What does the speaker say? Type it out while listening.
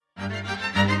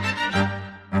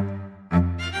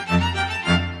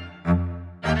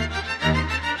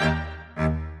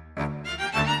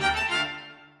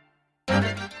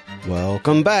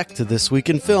Welcome back to This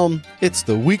Week in Film. It's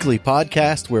the weekly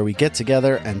podcast where we get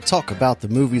together and talk about the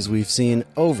movies we've seen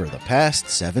over the past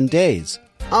 7 days.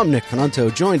 I'm Nick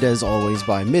Panunto, joined as always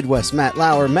by Midwest Matt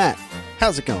Lauer. Matt,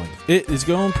 how's it going? It is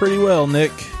going pretty well,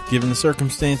 Nick. Given the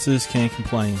circumstances, can't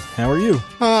complain. How are you?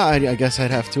 I guess I'd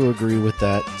have to agree with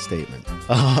that statement.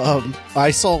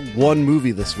 I saw one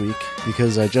movie this week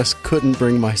because I just couldn't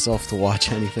bring myself to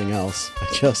watch anything else.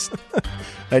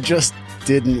 I just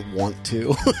didn't want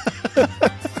to.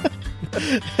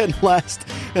 And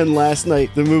last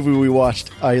night, the movie we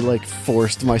watched, I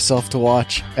forced myself to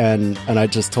watch, and I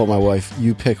just told my wife,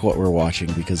 you pick what we're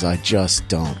watching because I just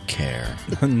don't care.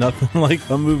 Nothing like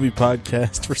a movie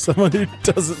podcast for someone who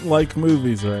doesn't like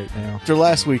movies right now. After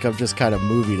last week, I've just kind of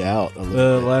movied out a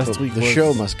little bit. Last week the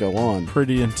show must go on.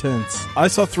 Pretty intense. I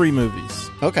saw 3 movies.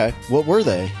 Okay, what were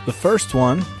they? The first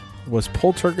one was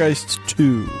Poltergeist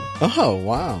 2. Oh,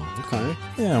 wow. Okay.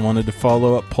 Yeah, I wanted to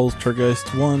follow up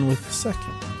Poltergeist 1 with the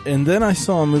second. And then I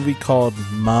saw a movie called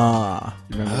Ma.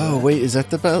 Oh, wait, is that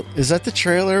the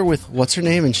trailer with what's her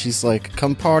name? And she's like,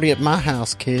 come party at my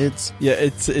house, kids. Yeah,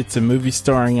 it's a movie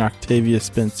starring Octavia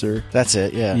Spencer. That's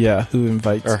it, yeah. Yeah, who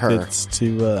invites kids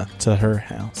to her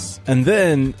house. And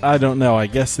then, I don't know, I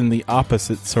guess in the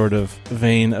opposite sort of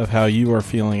vein of how you are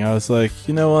feeling, I was like,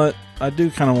 you know what? I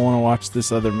do kind of want to watch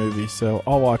this other movie, so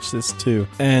I'll watch this too.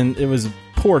 And it was a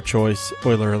poor choice,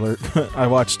 spoiler alert. I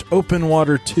watched Open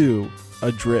Water 2,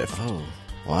 Adrift. Oh,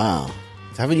 wow.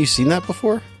 Haven't you seen that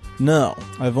before? No,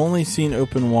 I've only seen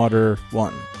Open Water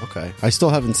 1. Okay. I still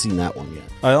haven't seen that one yet.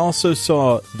 I also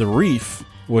saw The Reef,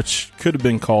 which could have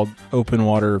been called Open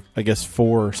Water, I guess,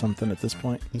 4 or something at this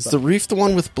point. Is The Reef the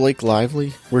one with Blake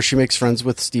Lively, where she makes friends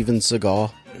with Steven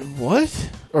Seagal? What?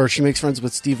 Or she makes friends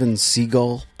with Steven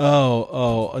Seagal?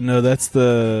 Oh, no, that's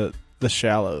the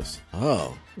Shallows.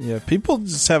 Oh. Yeah, people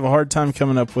just have a hard time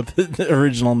coming up with the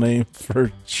original name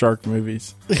for shark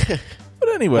movies. But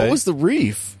anyway. What was The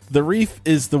Reef? The Reef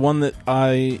is the one that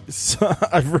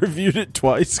I've reviewed it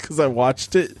twice because I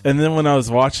watched it. And then when I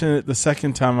was watching it the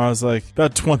second time, I was like,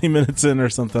 about 20 minutes in or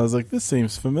something, I was like, this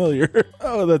seems familiar.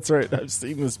 Oh, that's right. I've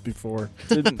seen this before.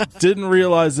 Didn't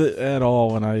realize it at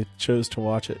all when I chose to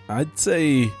watch it. I'd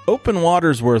say Open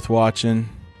Water's worth watching.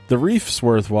 The Reef's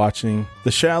worth watching.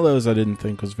 The Shallows I didn't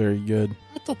think was very good.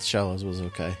 I thought The Shallows was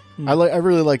okay. I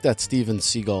really like that Steven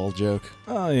Seagal joke.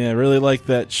 Oh yeah, I really like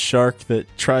that shark that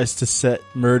tries to set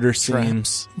murder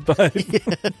scenes.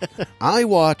 I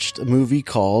watched a movie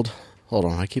called, hold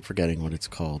on, I keep forgetting what it's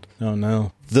called. Oh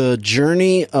no. The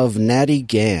Journey of Natty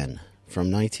Gann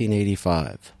from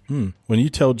 1985. When you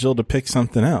tell Jill to pick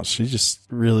something else, she just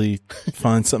really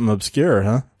finds something obscure,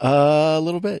 huh? A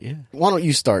little bit, yeah. Why don't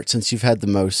you start since you've had the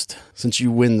most, since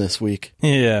you win this week?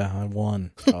 Yeah, I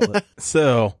won.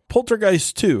 So,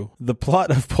 Poltergeist 2. The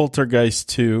plot of Poltergeist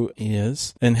 2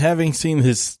 is, and having seen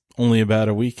this only about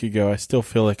a week ago, I still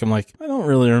feel like I don't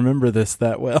really remember this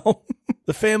that well.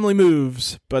 The family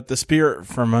moves, but the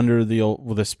spirits from under the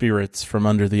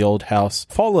old house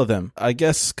follow them. I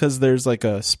guess because there's like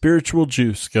a spiritual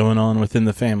juice going on within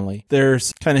the family.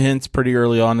 There's kind of hints pretty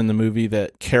early on in the movie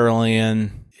that Carol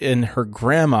Ann and her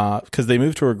grandma, because they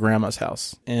moved to her grandma's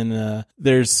house, and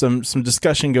there's some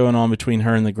discussion going on between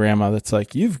her and the grandma that's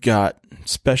like, you've got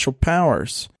special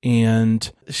powers.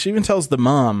 And she even tells the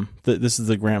mom, that this is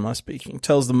the grandma speaking,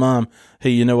 tells the mom, hey,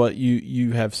 you know what,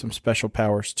 you have some special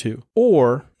powers too.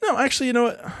 Or, no, actually, you know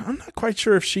what, I'm not quite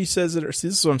sure if she says it, or see,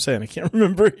 this is what I'm saying, I can't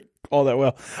remember all that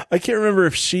well. I can't remember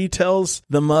if she tells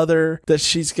the mother that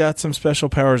she's got some special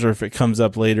powers or if it comes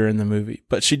up later in the movie.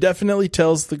 But she definitely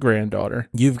tells the granddaughter,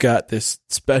 you've got this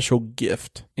special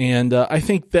gift. And I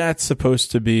think that's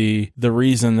supposed to be the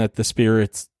reason that the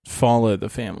spirits follow the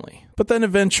family. But then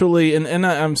eventually, and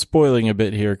I'm spoiling a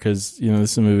bit here because,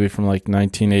 this is a movie from like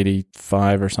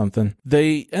 1985 or something.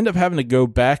 They end up having to go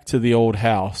back to the old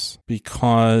house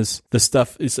because the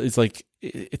stuff is like,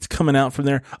 it's coming out from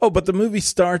there. Oh, but the movie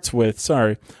starts with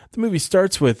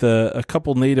a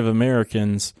couple Native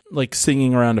Americans like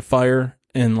singing around a fire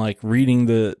and like reading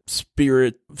the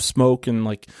spirit smoke, and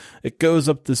like it goes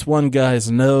up this one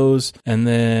guy's nose, and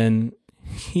then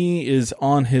he is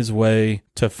on his way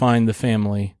to find the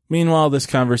family. Meanwhile, this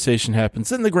conversation happens.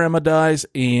 Then the grandma dies,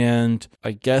 and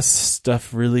I guess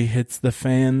stuff really hits the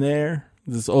fan there.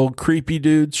 This old creepy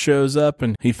dude shows up,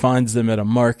 and he finds them at a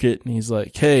market, and he's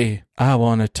like, hey, I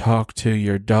want to talk to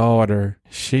your daughter.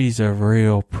 She's a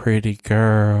real pretty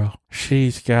girl.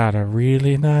 She's got a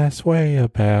really nice way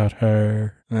about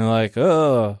her. And they're like,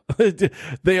 oh.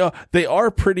 They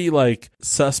are pretty, like,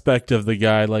 suspect of the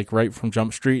guy, like, right from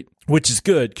Jump Street, which is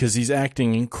good because he's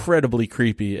acting incredibly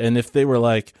creepy. And if they were,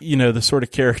 like, the sort of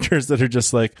characters that are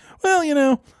just like, well,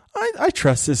 I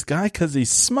trust this guy because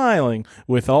he's smiling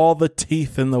with all the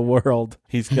teeth in the world.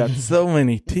 He's got so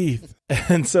many teeth.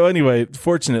 And so anyway,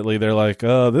 fortunately, they're like,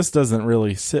 oh, this doesn't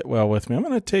really sit well with me. I'm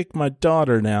going to take my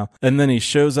daughter now. And then he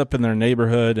shows up in their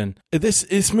neighborhood. And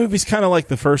this movie's kind of like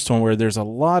the first one where there's a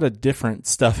lot of different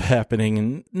stuff happening.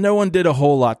 And no one did a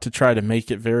whole lot to try to make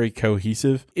it very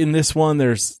cohesive. In this one,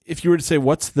 if you were to say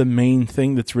what's the main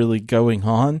thing that's really going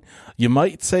on, you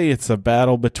might say it's a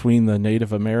battle between the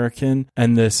Native American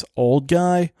and this old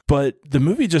guy, but the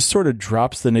movie just sort of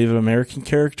drops the Native American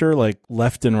character like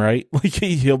left and right. Like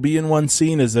he'll be in one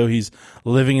scene as though he's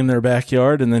living in their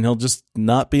backyard, and then he'll just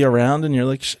not be around, and you're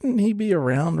like, shouldn't he be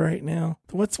around right now?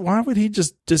 Why would he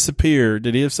just disappear?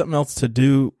 Did he have something else to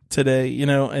do today?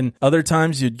 And other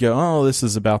times you'd go, oh, this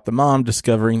is about the mom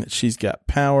discovering that she's got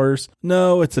powers.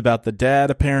 No, it's about the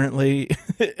dad apparently.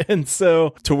 And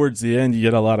so towards the end, you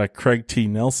get a lot of Craig T.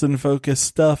 Nelson focused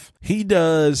stuff. He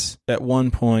does at one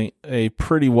point a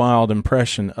pretty wild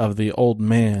impression of the old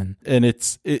man. And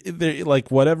they're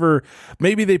like whatever,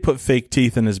 maybe they put fake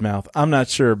teeth in his mouth. I'm not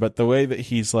sure. But the way that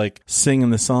he's like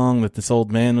singing the song that this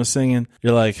old man was singing,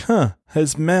 you're like, huh.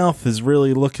 His mouth is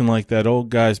really looking like that old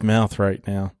guy's mouth right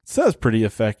now. So that's pretty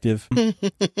effective. When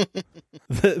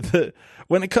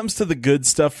it comes to the good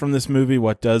stuff from this movie,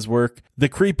 what does work, the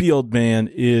creepy old man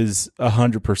is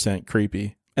 100%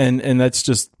 creepy. And that's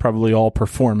just probably all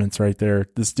performance right there.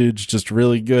 This dude's just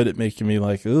really good at making me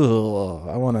like, ugh,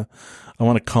 I want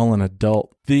to call an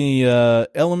adult. The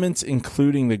elements,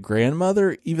 including the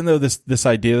grandmother, even though this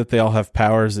idea that they all have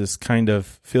powers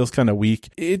feels kind of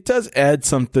weak, it does add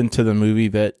something to the movie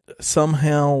that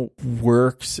somehow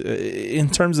works in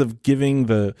terms of giving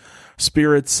the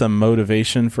spirits some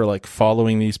motivation for like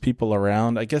following these people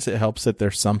around. I guess it helps that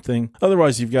there's something.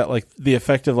 Otherwise, you've got like the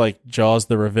effect of like Jaws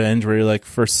the Revenge, where you're like,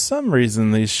 for some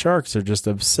reason, these sharks are just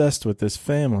obsessed with this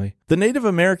family. The Native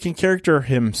American character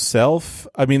himself,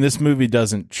 I mean, this movie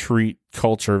doesn't treat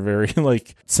culture very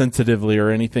like sensitively or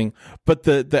anything, but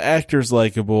the actor's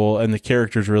likable and the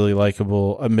character's really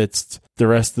likable amidst the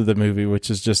rest of the movie,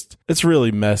 which is just, it's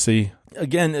really messy.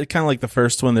 Again, kind of like the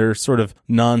first one, there's sort of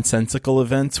nonsensical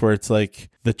events where it's like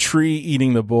the tree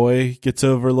eating the boy gets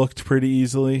overlooked pretty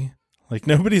easily. Like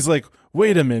nobody's like,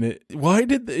 wait a minute,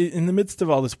 in the midst of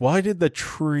all this, why did the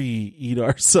tree eat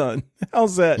our son?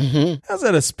 How's that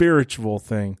a spiritual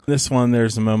thing? This one,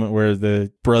 there's a moment where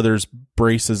the brother's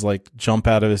braces like jump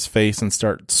out of his face and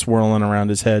start swirling around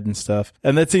his head and stuff.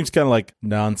 And that seems kind of like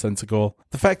nonsensical.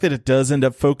 The fact that it does end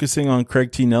up focusing on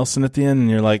Craig T. Nelson at the end, and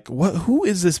you're like, who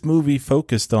is this movie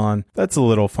focused on? That's a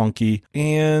little funky.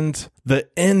 And the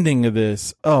ending of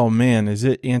this, oh man, is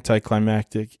it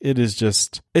anticlimactic. It is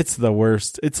just, it's the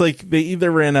worst. It's like they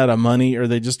either ran out of money or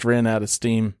they just ran out of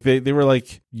steam. They were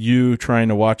like you trying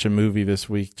to watch a movie this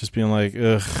week, just being like,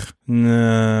 ugh,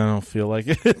 no, I don't feel like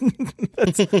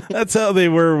it. That's how they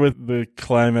were with the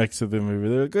climax of the movie.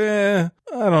 They're like,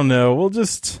 I don't know. We'll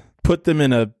just put them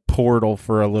in a portal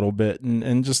for a little bit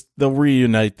and just they'll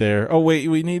reunite there. Oh wait,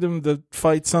 we need them to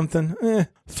fight something.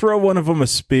 Throw one of them a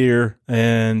spear,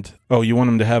 and you want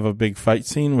them to have a big fight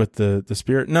scene with the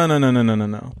spirit? No,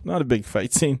 not a big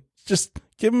fight scene. Just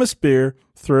give them a spear,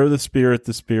 throw the spear at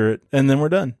the spirit, and then we're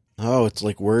done. Oh, it's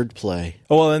like wordplay.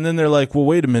 Oh, well, and then they're like, well,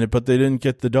 wait a minute, but they didn't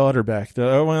get the daughter back.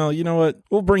 Oh, well, you know what?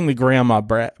 We'll bring the grandma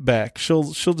back. She'll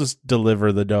just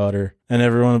deliver the daughter, and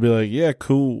everyone will be like, yeah,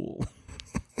 cool.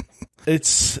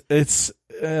 It's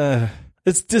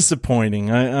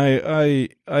disappointing. I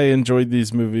enjoyed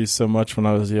these movies so much when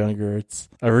I was younger.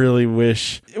 I really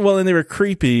wish. Well, and they were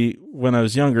creepy when I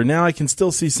was younger. Now I can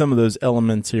still see some of those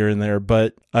elements here and there,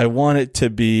 but I want it to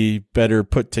be better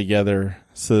put together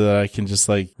so that I can just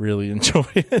like really enjoy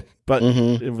it. But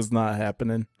it was not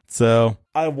happening. So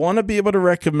I want to be able to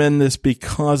recommend this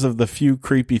because of the few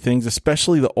creepy things,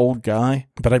 especially the old guy.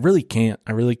 But I really can't.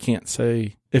 I really can't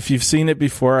say. If you've seen it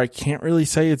before, I can't really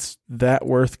say it's that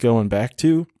worth going back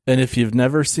to. And if you've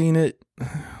never seen it,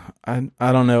 I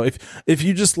don't know. If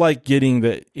you just like getting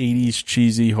the 80s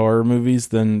cheesy horror movies,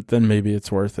 then maybe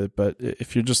it's worth it. But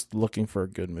if you're just looking for a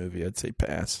good movie, I'd say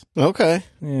pass. Okay.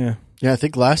 Yeah. Yeah, I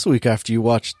think last week after you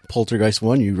watched Poltergeist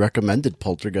 1, you recommended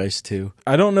Poltergeist 2.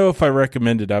 I don't know if I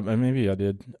recommended it. Maybe I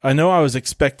did. I know I was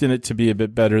expecting it to be a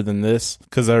bit better than this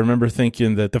because I remember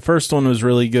thinking that the first one was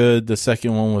really good, the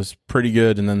second one was pretty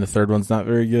good, and then the third one's not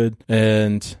very good.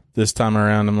 And this time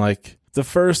around, I'm like, the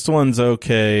first one's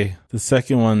okay. The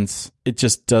second one's, it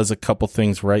just does a couple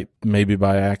things right, maybe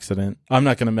by accident. I'm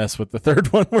not going to mess with the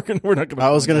third one. We're not going to.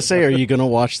 I was going to say, are you going to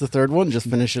watch the third one? Just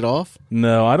finish it off?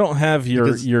 No, I don't have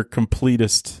your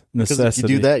completist necessity. Because if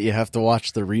you do that, you have to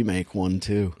watch the remake one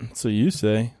too. So you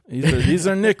say. These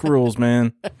are Nick rules,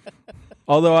 man.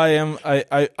 Although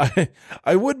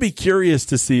I would be curious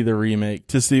to see the remake,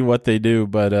 to see what they do,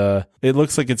 but it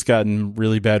looks like it's gotten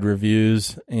really bad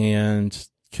reviews, and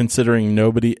considering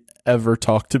nobody ever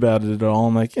talked about it at all,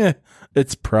 I'm like,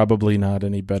 it's probably not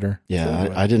any better.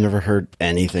 Yeah, I didn't ever heard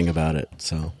anything about it,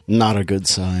 so not a good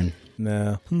sign.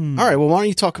 No. All right, well, why don't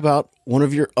you talk about one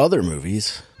of your other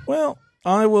movies? Well,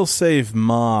 I will save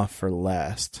Ma for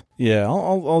last. Yeah,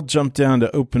 I'll jump down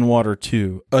to Open Water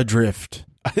 2, Adrift.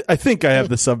 I think I have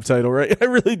the subtitle right. I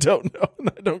really don't know, and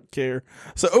I don't care.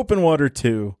 So Open Water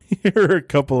 2, here are a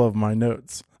couple of my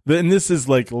notes. Then this is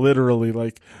like literally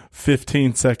like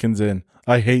 15 seconds in.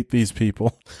 I hate these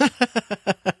people.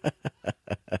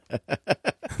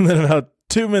 And then about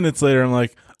 2 minutes later, I'm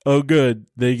like, oh, good,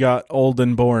 they got old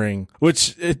and boring,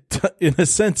 which it, in a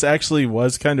sense, actually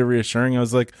was kind of reassuring. I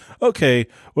was like, okay,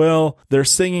 well, they're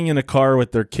singing in a car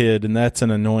with their kid, and that's an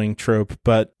annoying trope,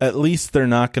 but at least they're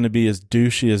not going to be as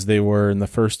douchey as they were in the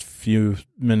first few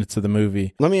minutes of the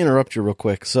movie. Let me interrupt you real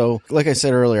quick. So, like I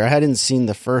said earlier, I hadn't seen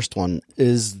the first one.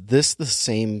 Is this the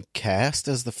same cast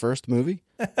as the first movie?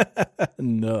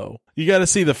 No. You got to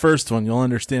see the first one. You'll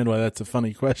understand why that's a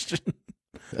funny question.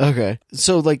 Okay.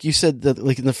 So, like you said, that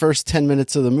like in the first 10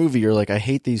 minutes of the movie, you're like, I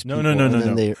hate these people.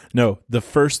 No, the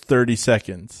first 30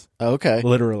 seconds. Okay.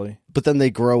 Literally. But then they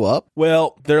grow up?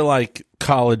 Well, they're like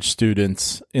college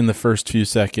students in the first few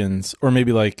seconds, or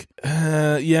maybe like,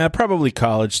 probably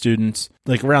college students,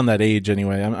 like around that age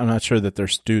anyway. I'm not sure that they're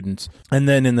students. And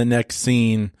then in the next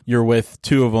scene, you're with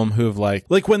two of them who have like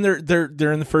when they're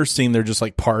in the first scene, they're just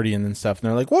like partying and stuff. And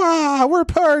they're like, wow, we're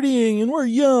partying and we're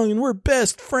young and we're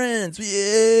best friends.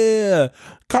 Yeah.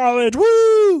 College,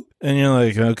 woo! And you're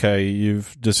like, okay,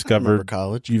 you've discovered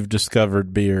college. You've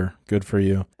discovered beer. Good for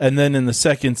you. And then in the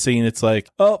second scene, it's like,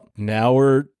 oh, now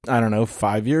we're,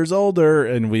 5 years older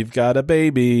and we've got a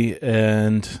baby,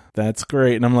 and that's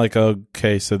great. And I'm like,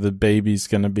 okay, so the baby's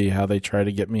going to be how they try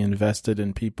to get me invested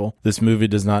in people. This movie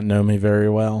does not know me very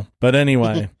well. But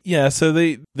anyway, yeah, so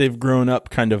they've grown up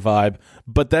kind of vibe.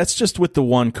 But that's just with the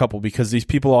one couple, because these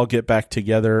people all get back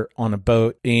together on a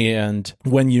boat, and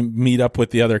when you meet up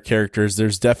with the other characters,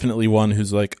 there's definitely one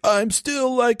who's like, I'm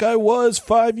still like I was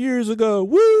 5 years ago.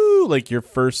 Woo! Like your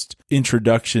first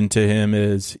introduction to him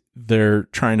is they're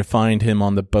trying to find him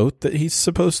on the boat that he's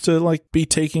supposed to like be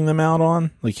taking them out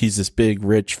on. Like he's this big,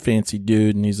 rich, fancy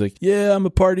dude, and he's like, yeah, I'm a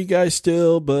party guy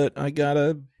still, but I got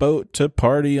a boat to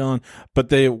party on. But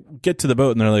they get to the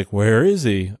boat and they're like, where is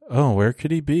he? Oh, where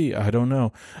could he be? I don't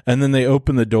know. And then they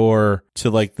open the door to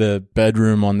like the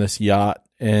bedroom on this yacht,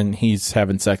 and he's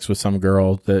having sex with some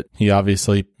girl that he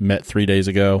obviously met 3 days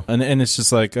ago. And it's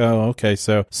just like, oh, okay,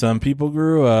 so some people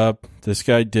grew up. This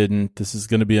guy didn't. This is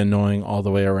going to be annoying all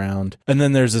the way around. And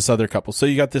then there's this other couple. So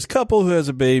you got this couple who has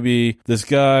a baby, this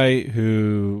guy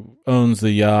who owns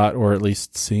the yacht, or at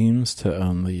least seems to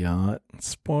own the yacht.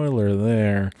 Spoiler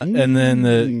there. And then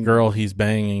the girl he's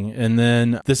banging. And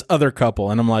then this other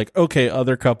couple. And I'm like, okay,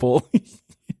 other couple.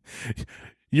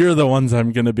 You're the ones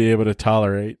I'm going to be able to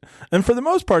tolerate. And for the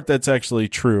most part, that's actually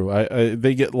true.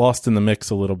 They get lost in the mix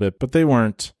a little bit, but they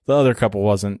weren't. The other couple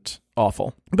wasn't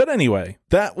awful. But anyway,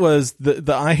 that was the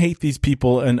I hate these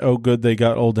people and oh good, they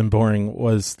got old and boring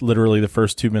was literally the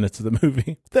first 2 minutes of the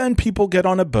movie. Then people get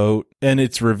on a boat, and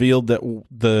it's revealed that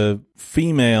the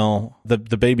female, the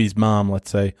baby's mom, let's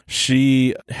say,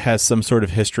 she has some sort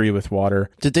of history with water.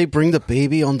 Did they bring the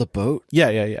baby on the boat?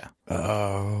 Yeah.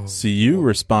 Oh. So you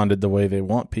responded the way they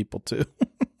want people to.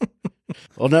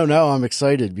 Well, no, I'm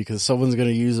excited because someone's going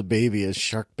to use a baby as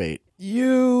shark bait.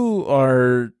 You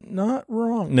are not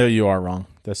wrong. No, you are wrong.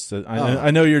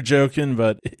 I know you're joking,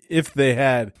 but if they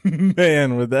had,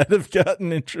 man, would that have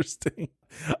gotten interesting?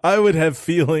 I would have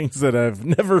feelings that I've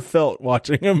never felt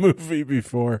watching a movie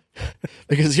before.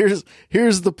 Because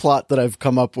here's the plot that I've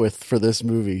come up with for this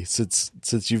movie since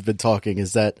you've been talking,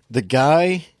 is that the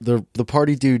guy, the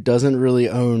party dude, doesn't really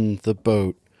own the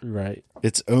boat. Right.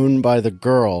 It's owned by the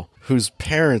girl whose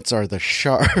parents are the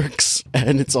sharks,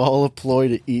 and it's all a ploy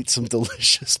to eat some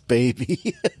delicious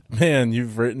baby. Man,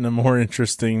 you've written a more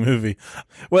interesting movie.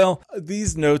 Well,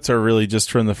 these notes are really just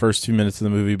from the first 2 minutes of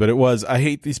the movie, but it was, I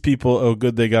hate these people. Oh,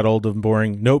 good, they got old and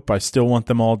boring. Nope, I still want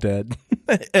them all dead.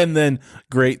 And then,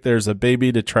 great, there's a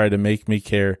baby to try to make me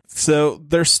care. So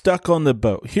they're stuck on the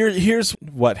boat. Here's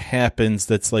what happens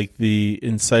that's like the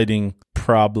inciting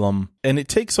problem. And it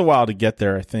takes a while to get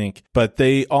there, I think. But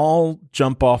they all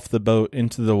jump off the boat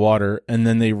into the water, and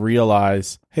then they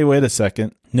realize, hey, wait a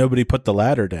second, nobody put the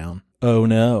ladder down. Oh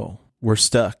no, we're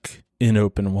stuck in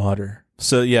open water.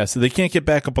 So they can't get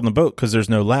back up on the boat because there's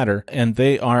no ladder, and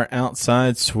they are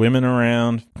outside swimming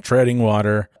around, treading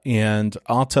water. And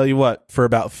I'll tell you what, for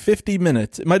about 50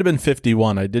 minutes, it might have been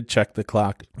 51. I did check the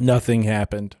clock. Nothing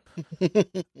happened.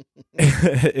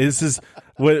 This is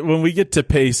when we get to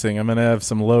pacing, I'm going to have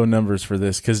some low numbers for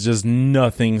this because just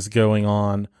nothing's going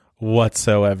on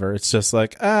whatsoever. It's just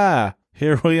like,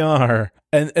 here we are.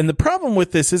 And the problem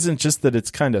with this isn't just that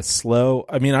it's kind of slow.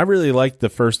 I mean, I really liked the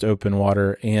first Open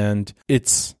Water, and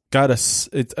it's got a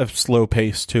slow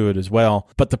pace to it as well.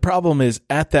 But the problem is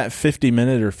at that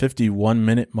 50-minute or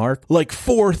 51-minute mark, like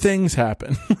 4 things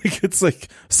happen. Like it's like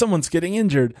someone's getting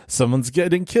injured, someone's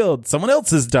getting killed, someone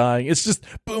else is dying. It's just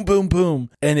boom, boom, boom.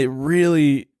 And it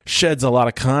really sheds a lot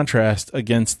of contrast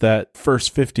against that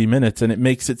first 50 minutes, and it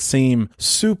makes it seem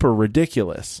super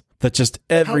ridiculous that just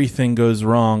everything goes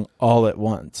wrong all at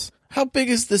once. How big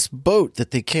is this boat that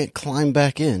they can't climb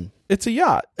back in? It's a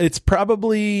yacht. It's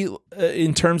probably,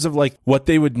 in terms of like what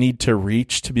they would need to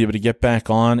reach to be able to get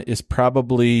back on, is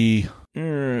probably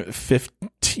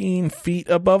 15 feet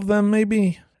above them,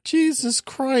 maybe. Jesus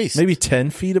Christ. Maybe 10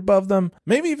 feet above them,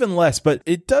 maybe even less. But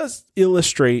it does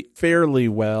illustrate fairly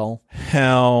well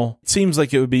how it seems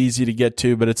like it would be easy to get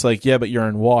to, but it's like, yeah, but you're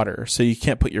in water, so you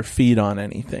can't put your feet on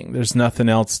anything. There's nothing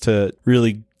else to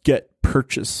really get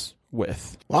purchase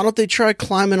with. Why don't they try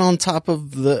climbing on top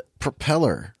of the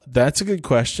propeller? That's a good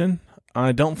question.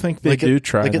 I don't think they do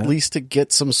try that. At least to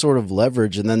get some sort of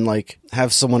leverage and then like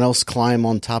have someone else climb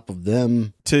on top of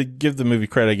them. To give the movie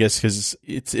credit, I guess, because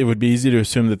it would be easy to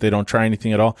assume that they don't try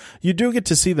anything at all. You do get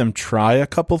to see them try a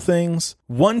couple things.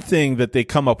 One thing that they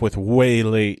come up with way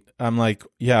late, I'm like,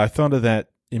 yeah, I thought of that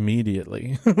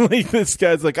immediately. Like this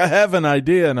guy's like, I have an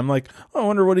idea, and I'm like, I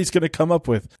wonder what he's going to come up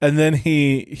with. And then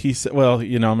he said, well,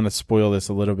 I'm going to spoil this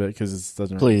a little bit because it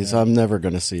doesn't. Please, I'm never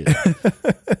going to see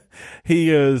it. He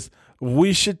goes,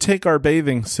 we should take our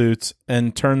bathing suits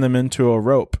and turn them into a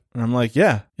rope. And I'm like,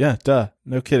 yeah, duh,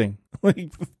 no kidding.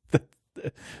 Like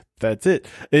that's it.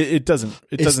 It doesn't.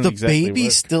 Is the exactly baby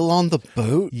work. still on the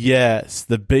boat? Yes,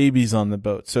 the baby's on the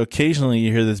boat. So occasionally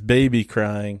you hear this baby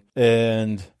crying,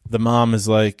 and the mom is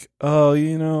like, oh,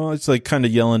 it's like kind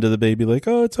of yelling to the baby, like,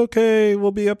 oh, it's okay,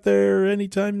 we'll be up there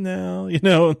anytime now.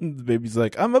 And the baby's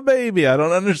like, I'm a baby, I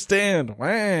don't understand.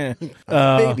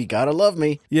 Baby, gotta love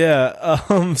me.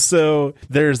 Yeah. So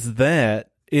there's that,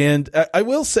 and I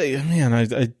will say, man,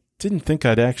 I didn't think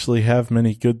I'd actually have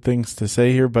many good things to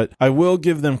say here, but I will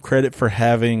give them credit for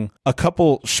having a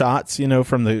couple shots, in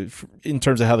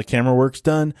terms of how the camera work's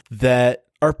done, that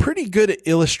are pretty good at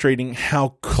illustrating how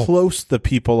close the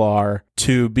people are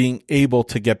to being able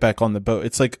to get back on the boat.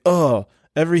 It's like, oh,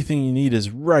 everything you need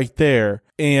is right there.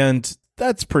 And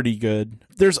that's pretty good.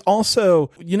 There's also,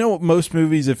 most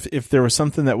movies, if there was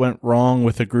something that went wrong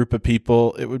with a group of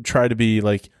people, it would try to be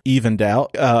like evened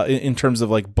out in terms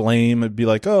of like blame. It'd be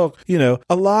like, oh,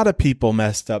 a lot of people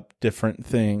messed up different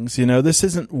things. This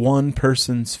isn't one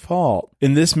person's fault.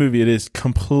 In this movie, it is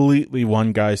completely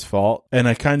one guy's fault. And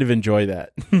I kind of enjoy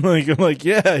that. I'm like,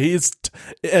 yeah,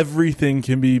 everything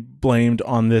can be blamed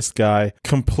on this guy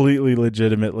completely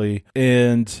legitimately.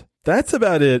 And that's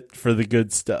about it for the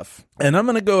good stuff. And I'm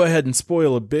going to go ahead and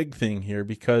spoil a big thing here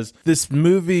because this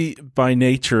movie by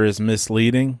nature is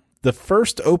misleading. The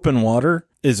first Open Water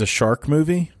is a shark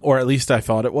movie, or at least I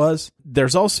thought it was.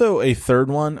 There's also a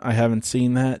third one. I haven't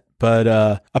seen that.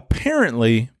 But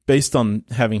apparently, based on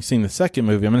having seen the second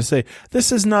movie, I'm going to say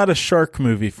this is not a shark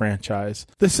movie franchise.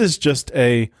 This is just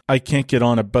a I can't get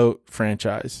on a boat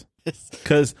franchise.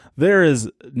 Because there is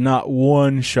not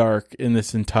one shark in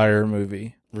this entire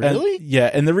movie. Really?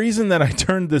 And the reason that I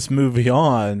turned this movie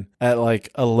on at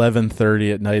like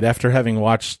 11:30 at night after having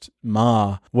watched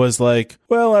Ma was like,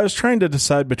 well, I was trying to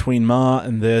decide between Ma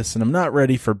and this, and I'm not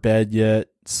ready for bed yet.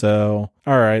 So,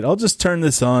 all right, I'll just turn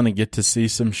this on and get to see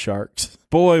some sharks.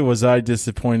 Boy, was I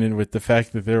disappointed with the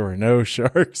fact that there were no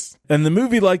sharks. And the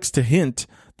movie likes to hint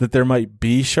that there might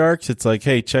be sharks. It's like,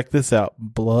 hey, check this out.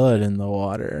 Blood in the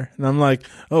water. And I'm like,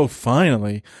 oh,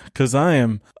 finally, because I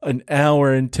am an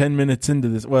hour and 10 minutes into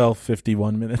this. Well,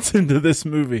 51 minutes into this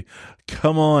movie.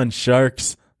 Come on,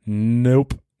 sharks.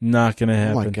 Nope. Not going to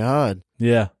happen. Oh, my God.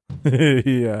 Yeah.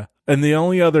 Yeah. And the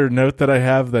only other note that I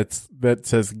have that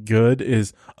says good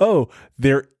is, oh,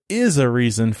 there is a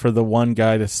reason for the one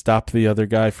guy to stop the other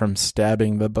guy from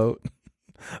stabbing the boat.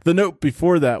 The note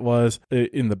before that was,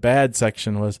 in the bad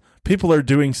section, was people are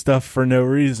doing stuff for no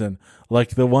reason,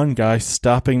 like the one guy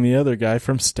stopping the other guy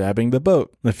from stabbing the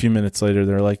boat. A few minutes later,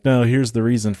 they're like, no, here's the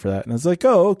reason for that. And I was like,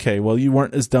 oh, okay, well, you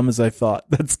weren't as dumb as I thought.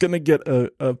 That's going to get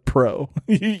a pro.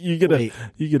 You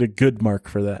get a good mark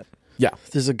for that. Yeah.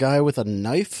 There's a guy with a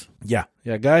knife? Yeah.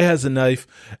 Guy has a knife,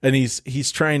 and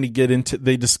he's trying to get into.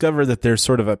 They discover that there's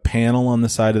sort of a panel on the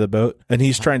side of the boat, and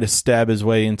he's trying to stab his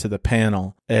way into the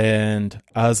panel. And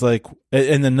I was like,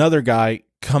 and another guy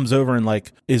comes over and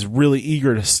like is really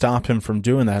eager to stop him from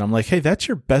doing that. I'm like, hey, that's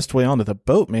your best way onto the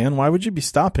boat, man. Why would you be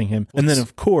stopping him? And then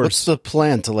of course, what's the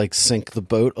plan, to like sink the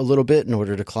boat a little bit in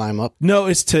order to climb up? No,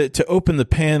 it's to open the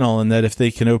panel, and that if they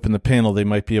can open the panel, they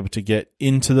might be able to get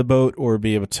into the boat or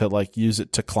be able to like use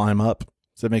it to climb up.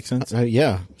 Does that make sense?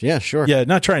 Yeah, sure. Yeah,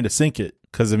 not trying to sink it,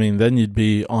 because I mean, then you'd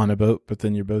be on a boat, but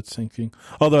then your boat's sinking.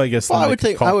 Although I guess I would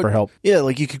think call for help. Yeah,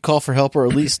 like you could call for help, or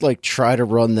at least like try to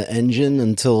run the engine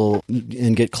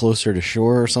and get closer to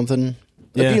shore or something.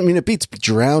 Yeah. I mean, it beats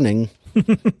drowning.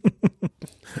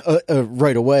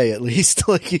 Right away, at least.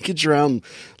 Like you could drown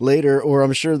later, or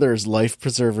I'm sure there's life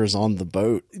preservers on the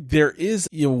boat. There is.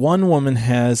 One woman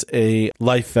has a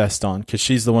life vest on because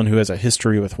she's the one who has a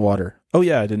history with water. Oh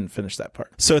yeah, I didn't finish that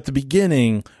part. So at the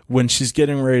beginning, when she's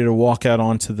getting ready to walk out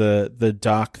onto the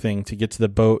dock thing to get to the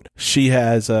boat, she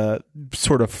has a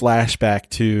sort of flashback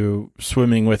to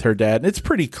swimming with her dad. And it's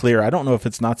pretty clear. I don't know if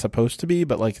it's not supposed to be,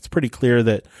 but like it's pretty clear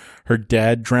that her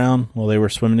dad drowned while they were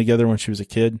swimming together when she was a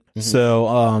kid. Mm-hmm.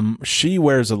 So she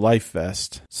wears a life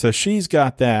vest. So she's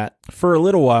got that. For a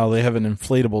little while, they have an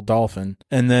inflatable dolphin.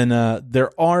 And then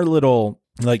there are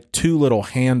like two little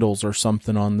handles or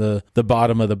something on the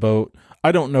bottom of the boat.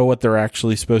 I don't know what they're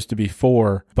actually supposed to be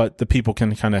for, but the people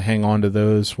can kind of hang on to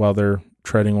those while they're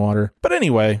treading water. But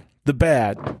anyway, the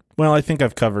bad. Well, I think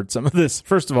I've covered some of this.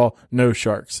 First of all, no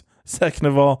sharks. Second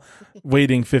of all,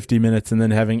 waiting 50 minutes and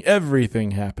then having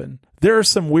everything happen. There are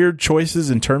some weird choices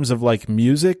in terms of like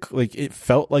music. Like it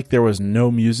felt like there was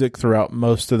no music throughout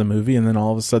most of the movie. And then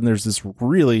all of a sudden there's this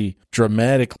really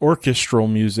dramatic orchestral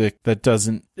music that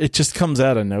it just comes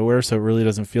out of nowhere. So it really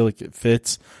doesn't feel like it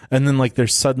fits. And then like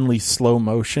there's suddenly slow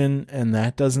motion and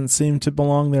that doesn't seem to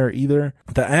belong there either.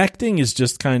 The acting is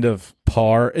just kind of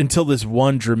par until this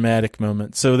one dramatic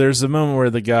moment. So there's a moment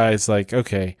where the guy's like,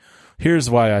 okay, here's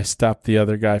why I stopped the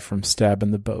other guy from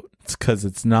stabbing the boat. It's because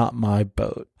it's not my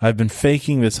boat. I've been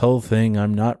faking this whole thing.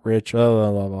 I'm not rich, blah,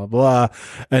 blah, blah, blah.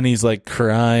 And he's like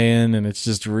crying, and it's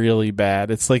just really bad.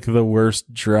 It's like the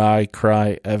worst dry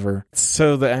cry ever.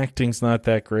 So the acting's not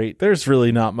that great. There's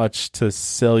really not much to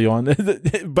sell you on,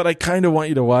 but I kind of want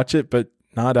you to watch it, but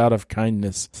not out of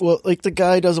kindness. Well, like the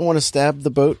guy doesn't want to stab the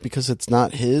boat because it's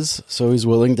not his, so he's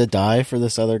willing to die for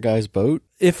this other guy's boat?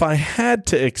 If I had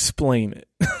to explain it,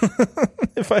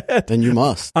 then you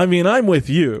must. I mean, I'm with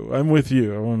you. I want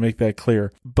to make that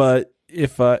clear. But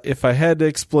if I had to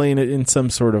explain it in some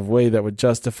sort of way that would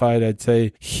justify it, I'd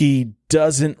say he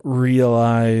doesn't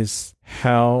realize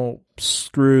how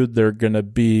screwed they're going to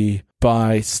be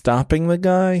by stopping the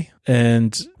guy.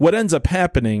 And what ends up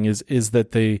happening is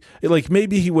that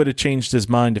maybe he would have changed his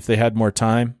mind if they had more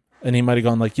time. And he might have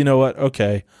gone like, you know what?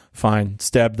 Okay, fine.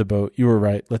 Stab the boat. You were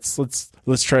right.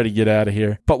 Let's try to get out of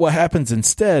here. But what happens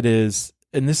instead is,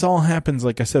 and this all happens,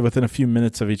 like I said, within a few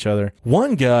minutes of each other.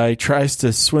 One guy tries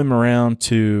to swim around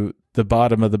to the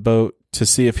bottom of the boat to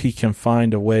see if he can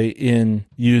find a way in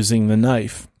using the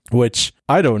knife, which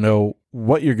I don't know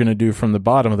what you're going to do from the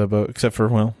bottom of the boat, except for,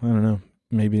 well, I don't know.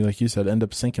 Maybe, like you said, end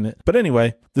up sinking it. But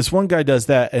anyway, this one guy does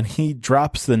that, and he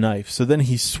drops the knife. So then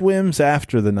he swims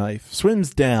after the knife,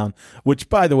 swims down, which,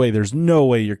 by the way, there's no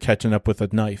way you're catching up with a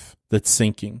knife that's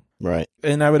sinking. Right.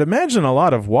 And I would imagine a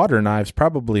lot of water knives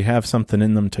probably have something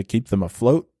in them to keep them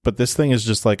afloat. But this thing is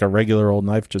just like a regular old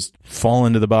knife, just fall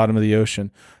into the bottom of the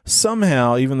ocean.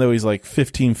 Somehow, even though he's like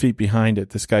 15 feet behind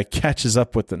it, this guy catches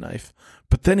up with the knife.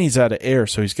 But then he's out of air,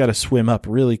 so he's got to swim up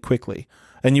really quickly.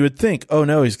 And you would think, oh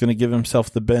no, he's going to give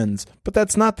himself the bends. But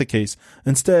that's not the case.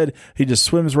 Instead, he just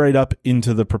swims right up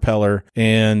into the propeller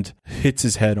and hits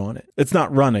his head on it. It's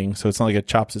not running, so it's not like it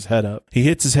chops his head up. He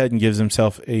hits his head and gives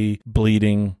himself a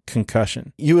bleeding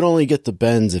concussion. You would only get the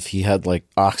bends if he had like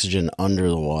oxygen under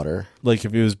the water. Like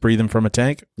if he was breathing from a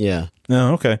tank? Yeah.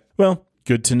 No, okay. Well,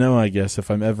 good to know, I guess,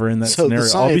 if I'm ever in that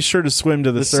scenario. I'll be sure to swim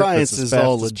to the surface as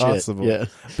fast as possible, yeah.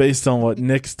 Based on what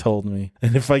Nick's told me.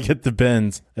 And if I get the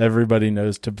bends, everybody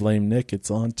knows to blame Nick. It's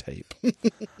on tape. We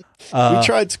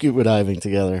tried scuba diving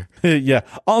together. Yeah,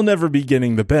 I'll never be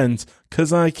getting the bends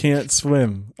because I can't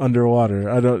swim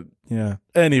underwater. Yeah.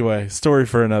 Anyway, story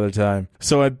for another time.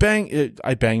 So I bang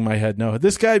my head. No,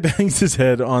 this guy bangs his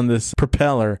head on this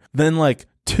propeller. Then like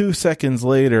 2 seconds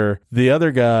later, the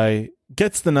other guy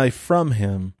gets the knife from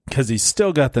him because he's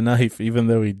still got the knife, even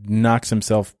though he knocks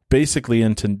himself basically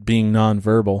into being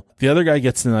nonverbal. The other guy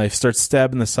gets the knife, starts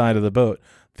stabbing the side of the boat.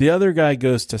 The other guy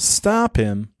goes to stop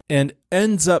him, and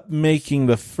ends up making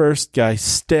the first guy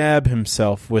stab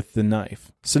himself with the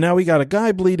knife. So now we got a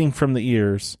guy bleeding from the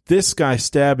ears. This guy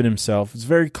stabbing himself. It's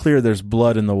very clear there's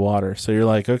blood in the water. So you're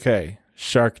like, okay,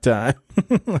 shark time.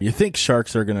 You think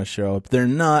sharks are going to show up. They're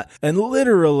not. And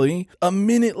literally a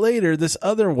minute later, this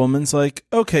other woman's like,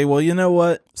 okay, well, you know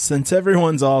what? Since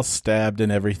everyone's all stabbed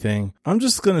and everything, I'm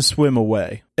just going to swim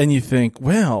away. And you think,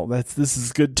 well, this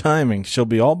is good timing. She'll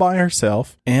be all by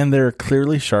herself and there are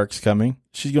clearly sharks coming.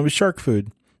 She's going to be shark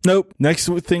food. Nope. Next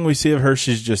thing we see of her,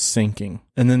 she's just sinking.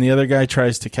 And then the other guy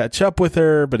tries to catch up with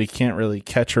her, but he can't really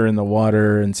catch her in the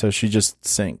water. And so she just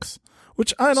sinks.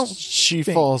 Which I don't. She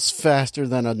falls faster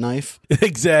than a knife.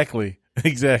 Exactly.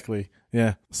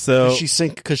 Yeah. So does she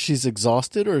sink because she's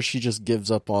exhausted, or she just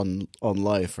gives up on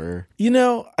life? Or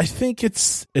I think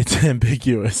it's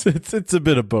ambiguous. It's a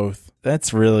bit of both.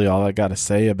 That's really all I got to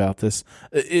say about this.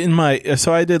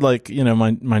 So I did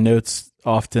my notes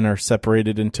often are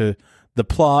separated into the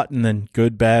plot and then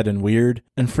good, bad, and weird.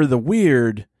 And for the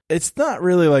weird, it's not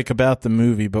really like about the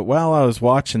movie, but while I was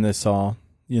watching this all,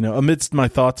 amidst my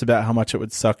thoughts about how much it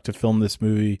would suck to film this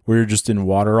movie where you're just in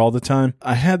water all the time,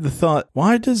 I had the thought,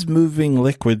 why does moving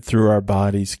liquid through our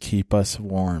bodies keep us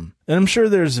warm? And I'm sure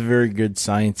there's a very good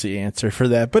sciencey answer for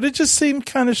that, but it just seemed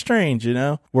kind of strange,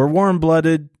 We're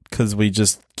warm-blooded because we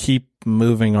just keep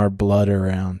moving our blood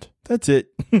around. That's it.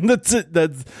 I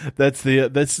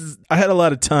had a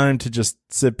lot of time to just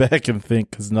sit back and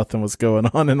think because nothing was going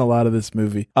on in a lot of this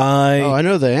movie. I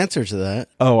know the answer to that.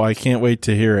 Oh, I can't wait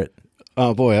to hear it.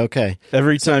 Oh, boy. Okay.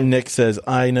 Every time Nick says,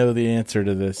 I know the answer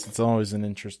to this, it's always an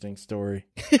interesting story.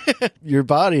 Your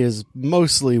body is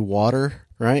mostly water,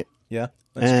 right? Yeah.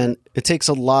 And it takes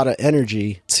a lot of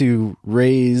energy to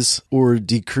raise or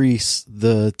decrease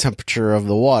the temperature of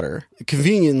the water.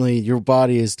 Conveniently, your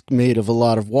body is made of a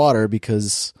lot of water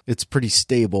because it's pretty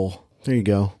stable. There you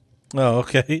go. Oh,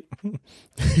 okay.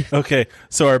 Okay.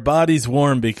 So our body's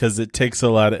warm because it takes a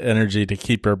lot of energy to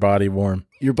keep our body warm.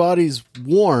 Your body's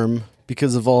warm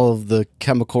because of all of the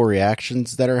chemical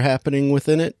reactions that are happening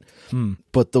within it.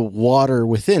 But the water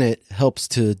within it helps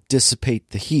to dissipate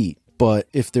the heat. But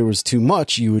if there was too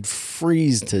much, you would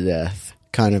freeze to death,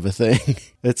 kind of a thing.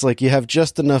 It's like you have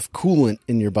just enough coolant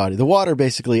in your body. The water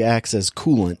basically acts as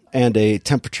coolant and a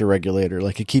temperature regulator.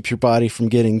 Like it keeps your body from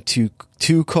getting too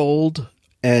cold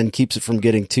and keeps it from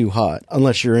getting too hot,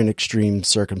 unless you're in extreme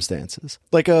circumstances.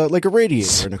 Like a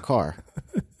radiator in a car.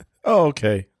 Oh,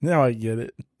 okay. Now I get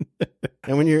it.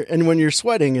 And when you're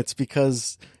sweating, it's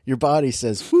because your body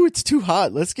says, "Ooh, it's too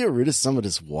hot. Let's get rid of some of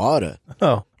this water."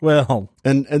 Oh, well.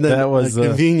 And then that was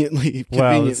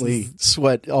conveniently,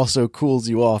 sweat also cools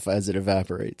you off as it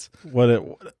evaporates. What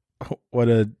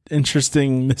a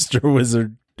interesting Mr.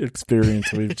 Wizard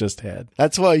experience we've just had.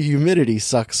 That's why humidity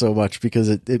sucks so much, because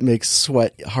it makes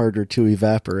sweat harder to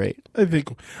evaporate.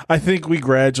 I think we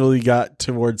gradually got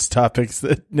towards topics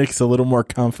that Nick's a little more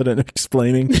confident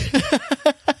explaining.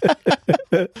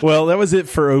 Well, that was it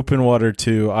for Open Water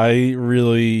 2. I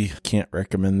really can't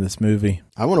recommend this movie.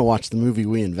 I want to watch the movie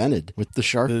we invented with the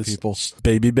shark people.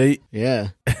 Baby bait?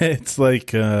 Yeah. It's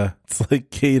like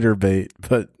gator bait,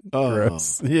 but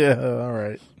gross. Yeah, all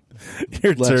right.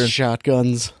 Your less turn.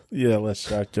 Shotguns. Yeah, less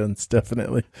shotguns,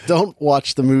 definitely. Don't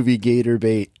watch the movie Gator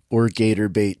Bait or Gator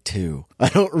Bait 2. I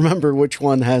don't remember which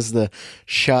one has the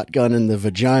shotgun in the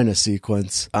vagina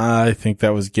sequence. I think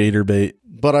that was Gator Bait.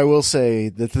 But I will say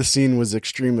that the scene was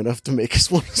extreme enough to make us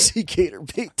want to see Gator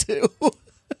Bait 2.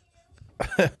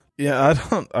 Yeah, I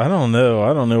don't know.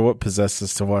 I don't know what possessed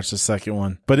us to watch the second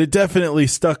one, but it definitely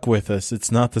stuck with us.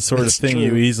 It's not the sort of thing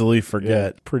you easily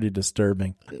forget. Yeah. Pretty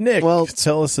disturbing. Nick,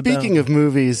 tell us about... Speaking of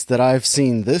movies that I've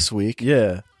seen this week,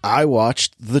 I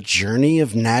watched The Journey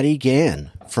of Natty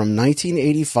Gann from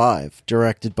 1985,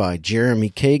 directed by Jeremy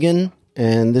Kagan.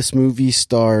 And this movie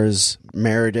stars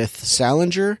Meredith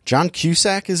Salinger. John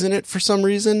Cusack is in it for some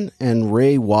reason, and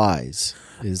Ray Wise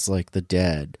is like the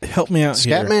dad. Help me out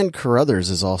here. Scatman Carruthers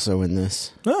is also in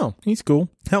this. Oh, he's cool.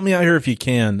 Help me out here if you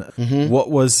can. Mm-hmm. What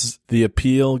was the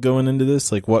appeal going into this?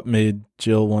 Like, what made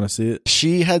Jill want to see it?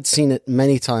 She had seen it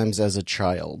many times as a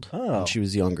child when she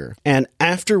was younger. And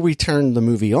after we turned the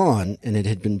movie on, and it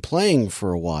had been playing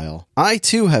for a while, I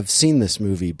too have seen this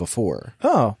movie before.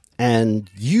 Oh. And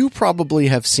you probably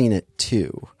have seen it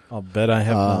too. I'll bet I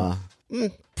have not. I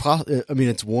mean,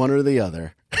 it's one or the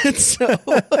other. So,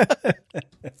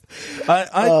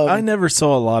 I never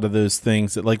saw a lot of those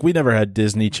things that, like, we never had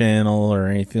Disney Channel or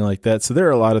anything like that. So there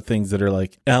are a lot of things that are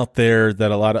like out there that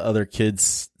a lot of other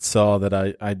kids saw that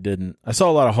I didn't. I saw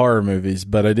a lot of horror movies,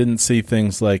 but I didn't see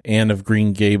things like Anne of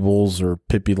Green Gables or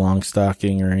Pippi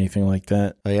Longstocking or anything like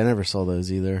that. I never saw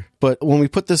those either. But when we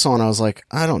put this on, I was like,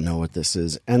 I don't know what this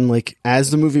is. And like,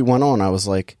 as the movie went on, I was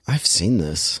like, I've seen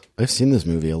this. I've seen this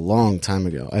movie a long time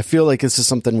ago. I feel like this is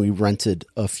something we rented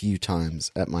a few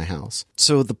times at my house.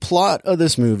 So the plot of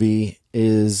this movie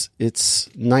is it's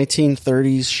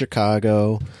 1930s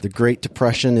Chicago. The Great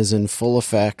Depression is in full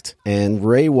effect. And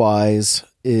Ray Wise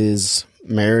is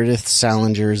Meredith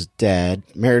Salinger's dad.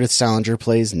 Meredith Salinger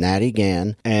plays Natty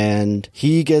Gann, and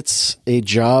he gets a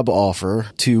job offer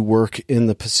to work in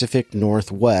the Pacific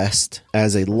Northwest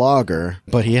as a logger,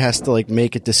 but he has to like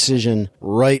make a decision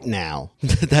right now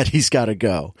that he's got to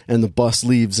go, and the bus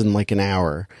leaves in like an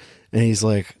hour. And he's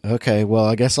like, okay, well,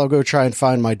 I guess I'll go try and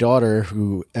find my daughter,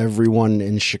 who everyone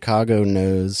in Chicago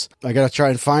knows. I got to try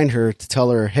and find her to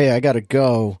tell her, hey, I got to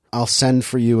go. I'll send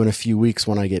for you in a few weeks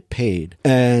when I get paid.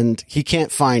 And he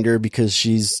can't find her because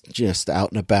she's just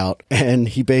out and about. And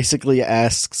he basically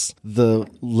asks the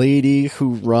lady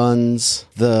who runs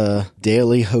the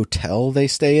daily hotel they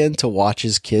stay in to watch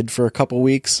his kid for a couple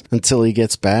weeks until he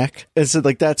gets back. And so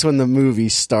like that's when the movie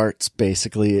starts,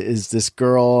 basically, is this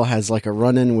girl has like a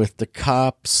run-in with the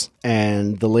cops,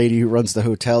 and the lady who runs the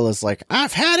hotel is like,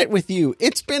 I've had it with you.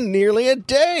 It's been nearly a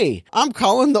day. I'm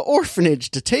calling the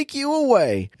orphanage to take you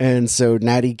away. And so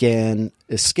Natty Gann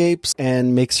escapes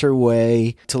and makes her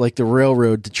way to like the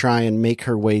railroad to try and make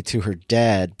her way to her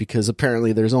dad, because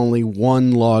apparently there's only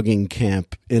one logging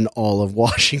camp in all of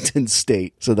Washington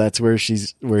state. So that's where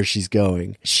she's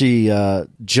going. She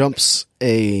jumps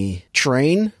a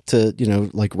train to,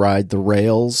 like ride the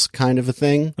rails kind of a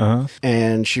thing. Uh-huh.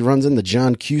 And she runs into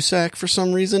John Cusack for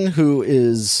some reason, who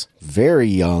is very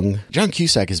young. John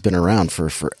Cusack has been around for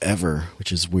forever,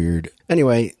 which is weird.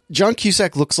 Anyway, John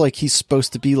Cusack looks like he's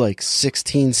supposed to be like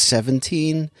 16,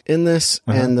 17 in this.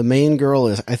 Uh-huh. And the main girl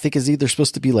is either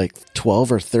supposed to be like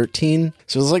 12 or 13.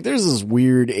 So it's like there's this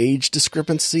weird age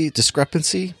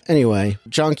discrepancy. Anyway,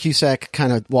 John Cusack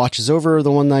kind of watches over her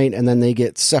the one night, and then they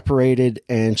get separated,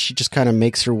 and she just kind of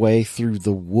makes her way through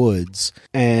the woods,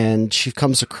 and she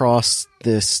comes across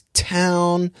this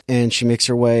town, and she makes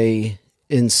her way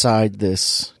inside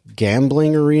this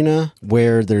gambling arena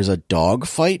where there's a dog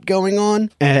fight going on.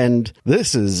 And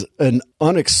this is an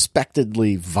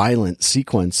unexpectedly violent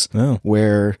sequence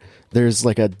where there's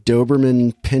like a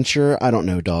Doberman pinscher. I don't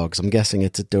know dogs. I'm guessing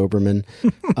it's a Doberman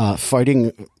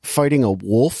fighting a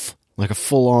wolf, like a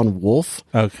full-on wolf.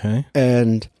 Okay.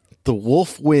 And the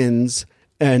wolf wins.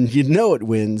 And it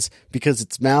wins because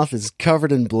its mouth is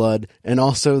covered in blood, and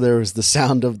also there was the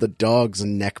sound of the dog's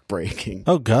neck breaking.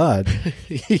 Oh, God.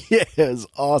 Yeah, it was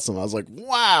awesome. I was like,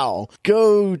 wow,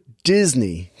 go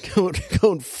Disney,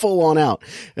 going full on out.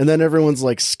 And then everyone's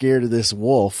like scared of this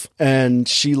wolf, and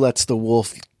she lets the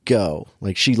wolf go.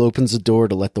 Like, she opens the door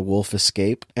to let the wolf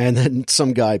escape, and then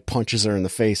some guy punches her in the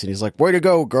face, and he's like, way to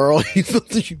go, girl. You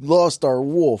lost our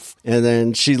wolf. And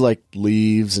then she like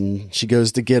leaves, and she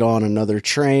goes to get on another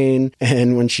train,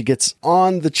 and when she gets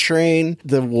on the train,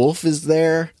 the wolf is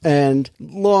there. And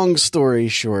long story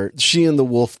short, she and the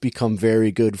wolf become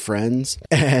very good friends,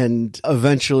 and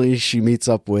eventually she meets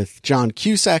up with John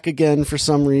Cusack again for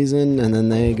some reason, and then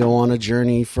they go on a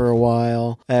journey for a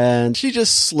while, and she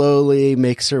just slowly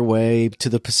makes her way to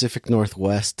the Pacific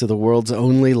Northwest, to the world's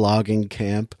only logging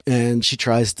camp, and she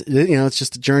tries to, it's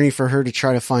just a journey for her to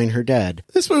try to find her dad.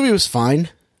 This movie was fine.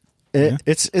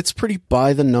 It's pretty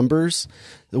by the numbers.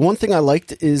 The one thing I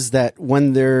liked is that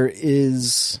when there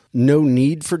is no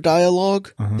need for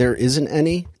dialogue, there isn't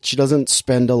any. She doesn't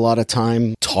spend a lot of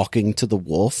time talking to the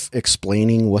wolf,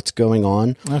 explaining what's going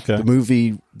on. Okay.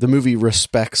 The movie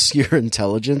respects your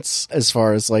intelligence as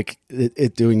far as like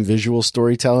it doing visual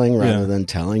storytelling rather than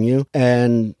telling you.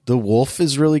 And the wolf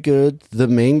is really good. The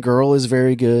main girl is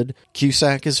very good.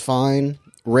 Cusack is fine.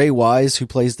 Ray Wise, who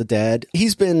plays the dad,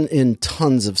 he's been in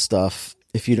tons of stuff.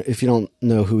 If you don't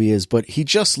know who he is, but he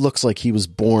just looks like he was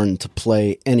born to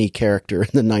play any character in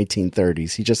the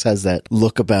 1930s. He just has that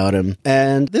look about him.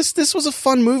 And this was a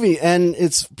fun movie, and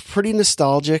it's pretty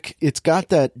nostalgic. It's got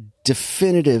that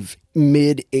definitive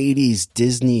mid-80s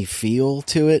Disney feel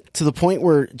to it, to the point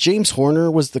where James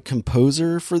Horner was the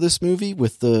composer for this movie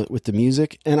with the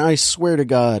music, and I swear to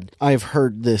God, I've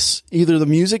heard this. Either the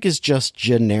music is just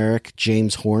generic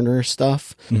James Horner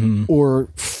stuff, or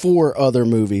 4 other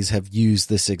movies have used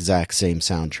this exact same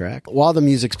soundtrack. While the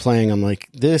music's playing, I'm like,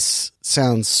 this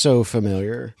sounds so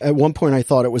familiar. At one point, I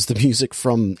thought it was the music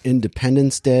from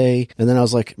Independence Day. And then I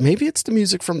was like, maybe it's the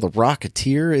music from The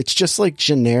Rocketeer. It's just like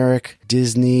generic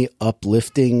Disney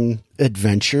uplifting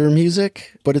adventure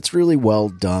music, but it's really well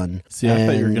done. See, I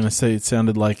thought you were going to say it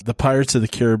sounded like the Pirates of the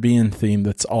Caribbean theme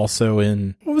that's also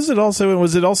in... What was it also in?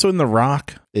 Was it also in The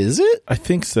Rock? Is it? I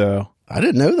think so. I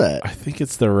didn't know that. I think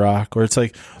it's The Rock, where it's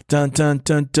like dun dun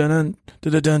dun dun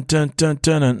dun dun dun dun dun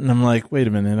dun, and I'm like, wait a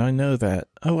minute, I know that.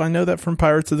 Oh, I know that from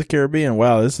Pirates of the Caribbean.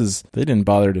 Wow, they didn't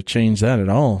bother to change that at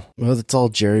all. Well, that's all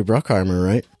Jerry Bruckheimer,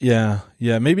 right? Yeah.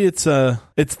 Maybe it's the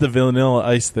Vanilla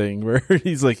Ice thing where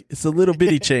he's like, it's a little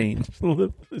bitty change.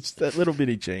 It's that little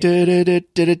bitty change.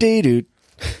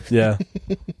 Yeah.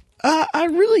 I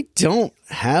really don't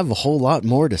have a whole lot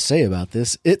more to say about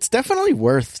this. It's definitely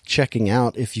worth checking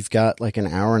out if you've got like an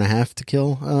hour and a half to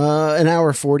kill, an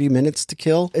hour 40 minutes to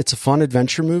kill. It's a fun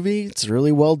adventure movie. It's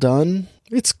really well done.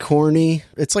 It's corny.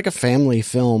 It's like a family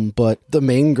film, but the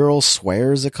main girl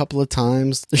swears a couple of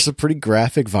times. There's a pretty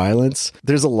graphic violence.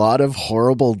 There's a lot of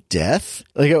horrible death.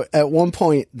 Like at one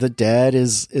point, the dad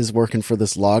is working for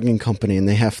this logging company and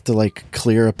they have to like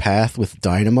clear a path with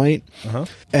dynamite. Uh-huh.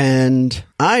 And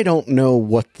I don't know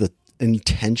what the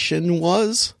intention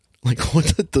was, like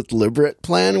what the deliberate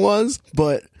plan was,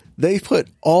 but they put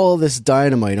all this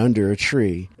dynamite under a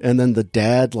tree, and then the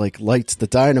dad like lights the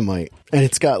dynamite, and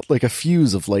it's got like a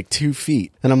fuse of like 2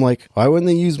 feet. And I'm like, why wouldn't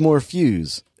they use more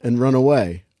fuse and run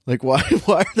away? Like, why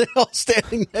are they all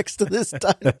standing next to this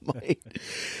dynamite?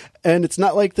 And it's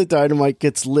not like the dynamite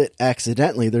gets lit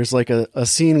accidentally. There's like a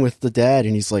scene with the dad,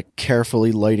 and he's like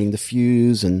carefully lighting the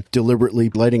fuse and deliberately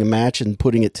lighting a match and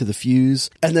putting it to the fuse.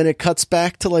 And then it cuts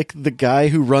back to like the guy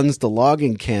who runs the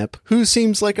logging camp, who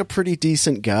seems like a pretty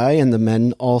decent guy, and the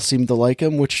men all seem to like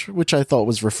him, which I thought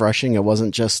was refreshing. It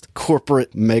wasn't just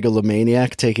corporate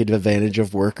megalomaniac taking advantage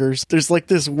of workers. There's like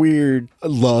this weird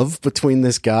love between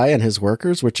this guy and his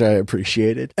workers, which I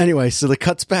appreciated. Anyway, so the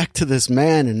cuts back to this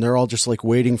man, and they're all just like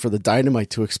waiting for the dynamite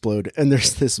to explode, and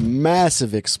there's this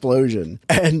massive explosion,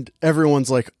 and everyone's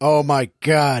like, oh my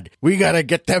god, we gotta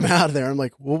get them out of there. I'm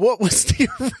like, well, what was the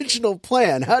original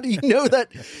plan? How do you know that?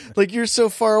 Like, you're so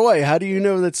far away, how do you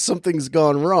know that something's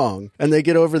gone wrong? And they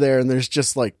get over there, and there's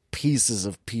just like pieces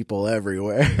of people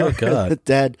everywhere. Oh god.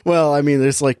 Dead. Well, I mean,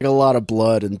 there's like a lot of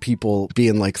blood and people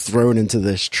being like thrown into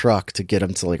this truck to get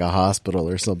them to like a hospital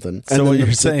or something. So what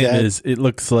you're saying is it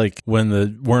looks like when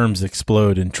the worms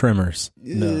explode in Tremors.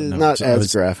 No, not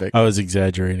as graphic. I was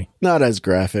exaggerating. Not as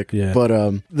graphic, yeah. But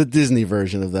the Disney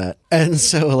version of that. And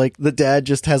so like the dad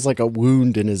just has like a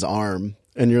wound in his arm.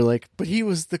 And you're like, but he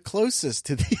was the closest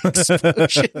to the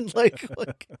explosion.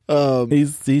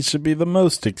 He should be the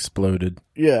most exploded.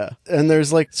 Yeah. And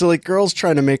there's like, so like girls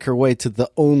trying to make her way to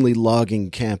the only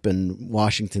logging camp in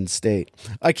Washington State.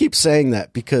 I keep saying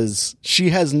that because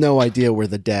she has no idea where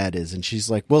the dad is. And she's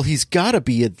like, well, he's got to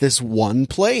be at this one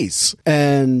place.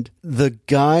 And the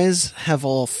guys have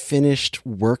all finished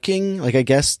working. Like, I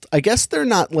guess they're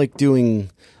not like doing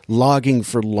logging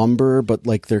for lumber, but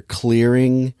like they're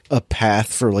clearing a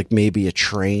path for like maybe a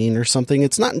train or something.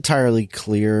 It's not entirely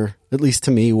clear, at least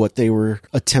to me, what they were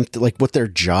attempting, like what their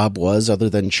job was other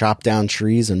than chop down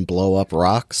trees and blow up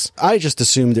rocks. I just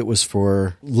assumed it was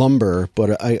for lumber,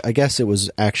 but I guess it was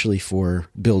actually for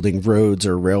building roads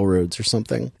or railroads or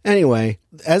something. Anyway,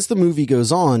 as the movie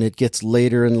goes on, it gets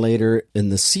later and later in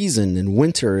the season, and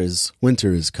winter is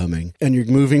coming, and you're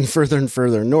moving further and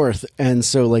further north. And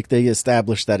so like they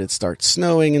establish that it starts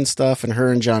snowing and stuff, and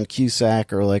her and John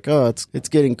Cusack are like, oh, it's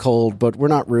getting cold, but we're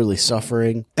not really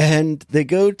suffering. And they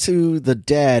go to the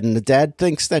dad, and the dad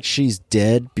thinks that she's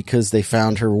dead because they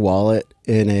found her wallet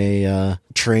in a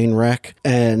train wreck,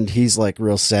 and he's like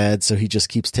real sad, so he just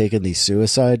keeps taking these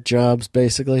suicide jobs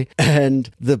basically. And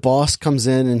the boss comes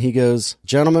in and he goes,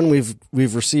 gentlemen,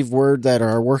 we've received word that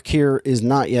our work here is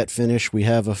not yet finished. We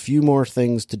have a few more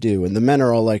things to do. And the men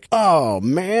are all like, oh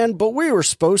man, but we were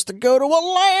supposed to go to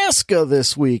Alaska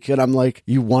this week. And I'm like,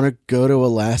 you want to go to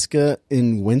Alaska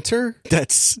in winter?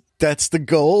 That's the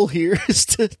goal here, is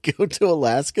to go to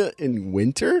Alaska in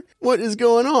winter? What is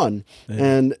going on?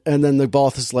 Yeah. And then the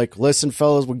boss is like, listen,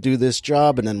 fellas, we'll do this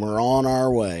job, and then we're on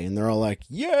our way. And they're all like,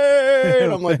 yay!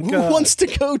 And I'm like, who wants to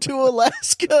go to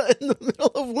Alaska in the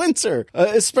middle of winter?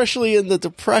 Especially in the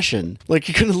Depression. Like,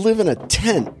 you're going to live in a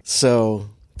tent. So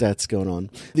that's going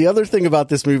on. The other thing about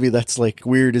this movie that's like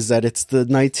weird is that it's the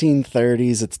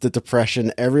 1930s, it's the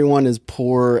Depression. Everyone is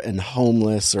poor and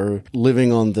homeless or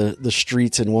living on the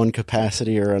streets in one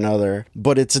capacity or another.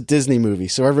 But it's a Disney movie,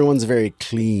 so everyone's very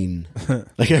clean.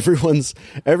 Like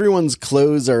everyone's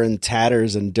clothes are in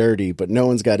tatters and dirty, but no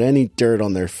one's got any dirt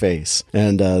on their face.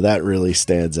 And that really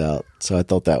stands out. So I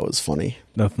thought that was funny.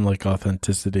 Nothing like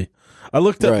authenticity. I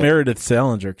looked up Right. Meredith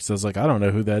Salinger because I was like, I don't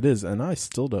know who that is, and I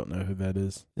still don't know who that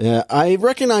is. Yeah, I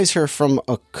recognize her from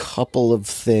a couple of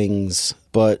things,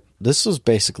 but this was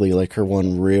basically like her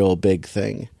one real big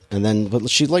thing. And then, but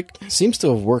she like seems to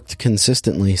have worked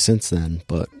consistently since then,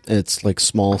 but it's like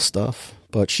small stuff.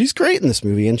 But she's great in this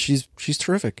movie, and she's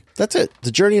terrific. That's it.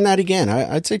 The Journey of Natty Gann.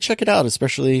 I'd say check it out,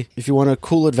 especially if you want a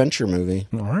cool adventure movie.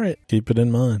 All right. Keep it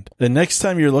in mind. The next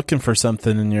time you're looking for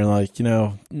something and you're like,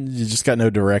 you just got no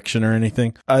direction or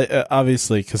anything, I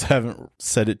obviously, because I haven't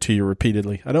said it to you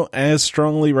repeatedly, I don't as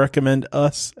strongly recommend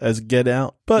Us as Get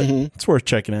Out, but it's worth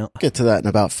checking out. Get to that in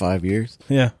about 5 years.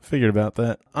 Yeah, figured about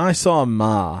that. I saw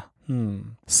Ma.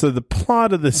 So the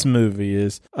plot of this movie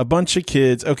is a bunch of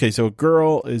kids. Okay, so a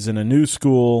girl is in a new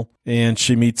school and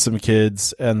she meets some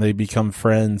kids and they become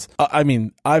friends. I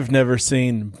mean, I've never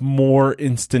seen more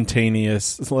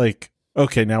instantaneous, like,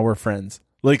 okay, now we're friends.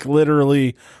 Like,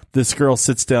 literally, this girl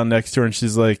sits down next to her and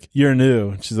she's like, "You're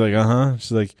new." And she's like, "Uh-huh."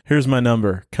 She's like, "Here's my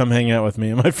number. Come hang out with me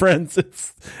and my friends."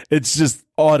 It's just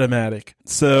automatic.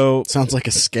 So Sounds like a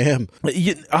scam.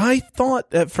 I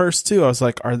thought at first too, I was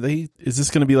like, is this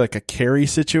going to be like a Carrie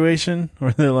situation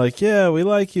where they're like, "Yeah, we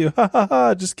like you. Ha ha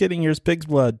ha. Just kidding. Here's pig's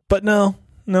blood." But no,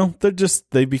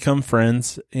 they become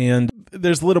friends, and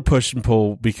there's a little push and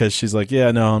pull because she's like,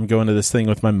 "Yeah, no, I'm going to this thing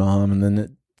with my mom," and then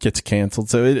it gets canceled.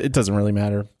 So it doesn't really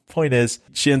matter. Point is,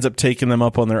 she ends up taking them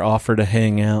up on their offer to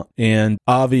hang out. And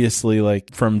obviously,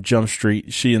 like from Jump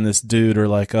Street, she and this dude are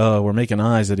like, "Oh, we're making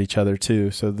eyes at each other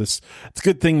too." So it's a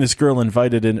good thing this girl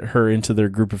invited her into their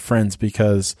group of friends,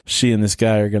 because she and this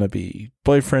guy are going to be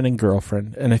boyfriend and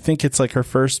girlfriend. And I think it's like her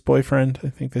first boyfriend, I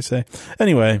think they say.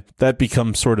 Anyway, that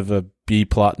becomes sort of a B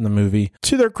plot in the movie.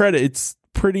 To their credit, it's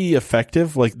pretty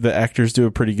effective. Like, the actors do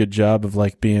a pretty good job of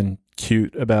like being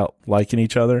cute about liking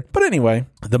each other. But anyway,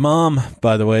 the mom,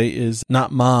 by the way, is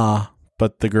not Ma,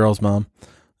 but the girl's mom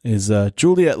is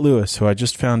Juliette Lewis, who I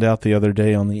just found out the other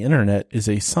day on the internet is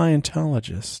a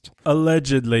Scientologist.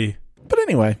 Allegedly. But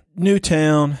anyway, new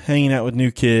town, hanging out with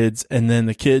new kids, and then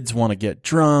the kids want to get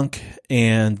drunk,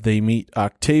 and they meet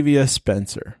Octavia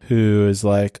Spencer, who is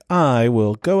like, "I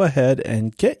will go ahead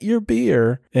and get your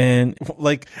beer." And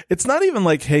like, it's not even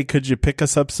like, "Hey, could you pick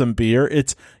us up some beer?"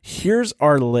 It's, "Here's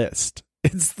our list."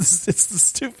 It's the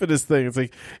stupidest thing. It's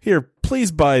like, "Here,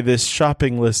 please buy this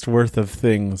shopping list worth of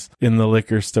things in the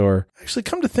liquor store." Actually,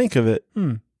 come to think of it,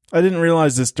 I didn't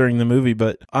realize this during the movie,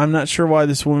 but I'm not sure why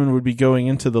this woman would be going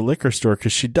into the liquor store,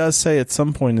 because she does say at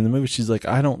some point in the movie, she's like,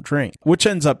 "I don't drink," which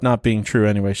ends up not being true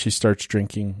anyway. She starts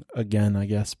drinking again, I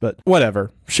guess, but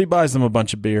whatever. She buys them a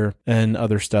bunch of beer and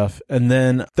other stuff, and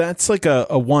then that's like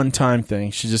a one-time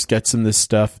thing. She just gets them this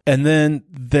stuff, and then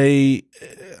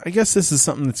I guess this is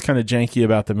something that's kind of janky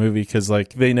about the movie, because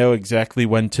like they know exactly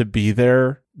when to be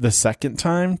there the second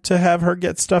time to have her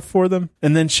get stuff for them.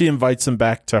 And then she invites them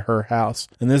back to her house.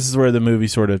 And this is where the movie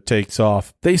sort of takes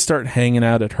off. They start hanging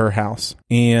out at her house,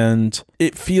 and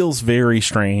it feels very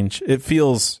strange. It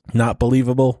feels not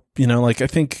believable. Like, I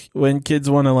think when kids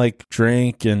want to like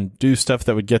drink and do stuff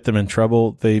that would get them in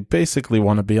trouble, they basically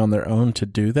want to be on their own to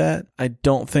do that. I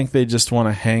don't think they just want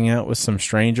to hang out with some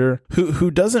stranger who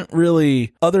doesn't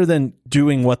really, other than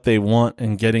doing what they want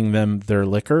and getting them their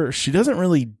liquor, she doesn't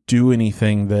really do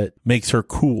anything that makes her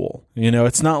cool.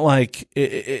 It's not like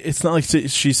it's not like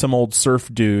she's some old surf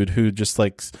dude who just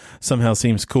like somehow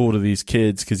seems cool to these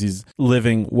kids because he's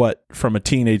living what, from a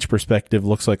teenage perspective,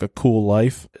 looks like a cool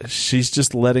life. She's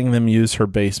just letting them use her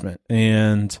basement.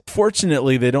 And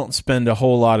fortunately, they don't spend a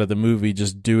whole lot of the movie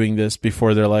just doing this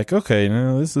before they're like, "Okay,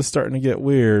 now this is starting to get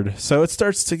weird." So it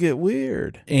starts to get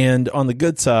weird. And on the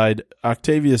good side,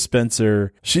 Octavia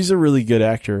Spencer, she's a really good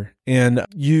actor. And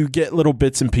you get little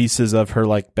bits and pieces of her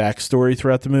like backstory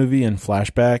throughout the movie and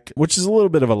flashback, which is a little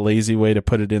bit of a lazy way to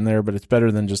put it in there, but it's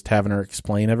better than just having her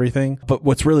explain everything. But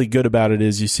what's really good about it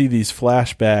is you see these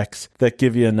flashbacks that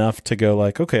give you enough to go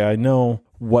like, "Okay, I know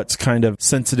what's kind of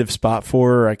sensitive spot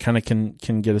for her. I kind of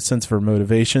can get a sense of her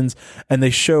motivations," and they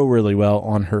show really well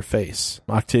on her face.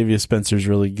 Octavia Spencer's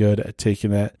really good at taking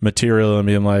that material and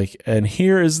being like, "And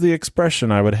here is the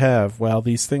expression I would have while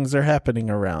these things are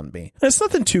happening around me." And it's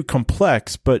nothing too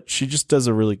complex, but she just does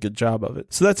a really good job of it.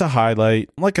 So that's a highlight.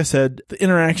 Like I said, the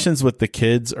interactions with the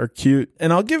kids are cute,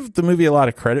 and I'll give the movie a lot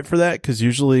of credit for that, because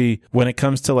usually when it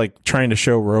comes to like trying to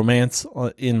show romance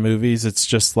in movies, it's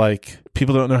just like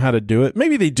people don't know how to do it.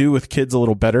 Maybe they do with kids a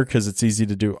little better because it's easy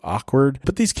to do awkward,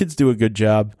 but these kids do a good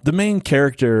job. The main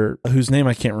character, whose name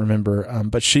I can't remember,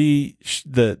 but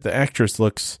the actress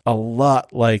looks a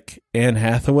lot like Anne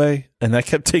Hathaway, And that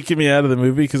kept taking me out of the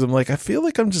movie because I'm like, I feel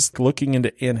like I'm just looking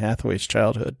into Anne Hathaway's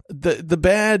childhood. The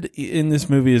bad in this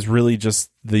movie is really just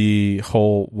the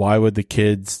whole, why would the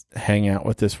kids hang out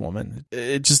with this woman?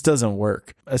 It just doesn't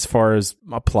work as far as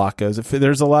a plot goes.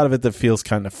 There's a lot of it that feels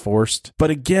kind of forced. But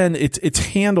again, it's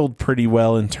handled pretty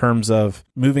well in terms of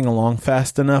moving along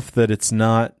fast enough that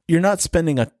you're not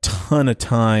spending a ton of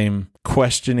time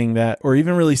questioning that or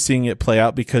even really seeing it play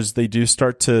out, because they do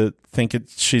start to think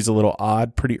she's a little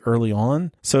odd pretty early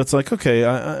on. So it's like,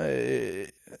 okay,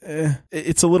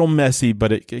 it's a little messy,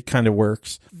 but it kind of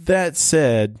works. That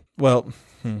said,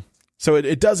 so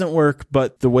it doesn't work,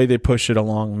 but the way they push it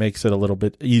along makes it a little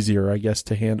bit easier, I guess,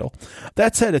 to handle.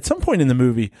 That said, at some point in the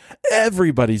movie,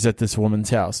 everybody's at this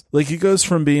woman's house. Like, it goes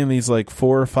from being these like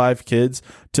 4 or 5 kids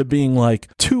to being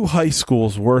like 2 high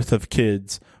schools worth of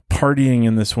kids partying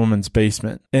in this woman's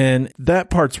basement. And that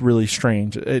part's really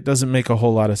strange. It doesn't make a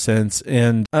whole lot of sense.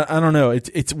 And I don't know.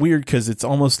 It's weird because it's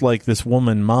almost like this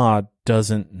woman, Maud,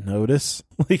 doesn't notice.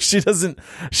 Like,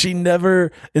 she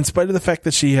never, in spite of the fact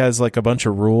that she has like a bunch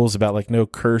of rules about like no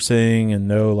cursing and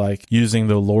no like using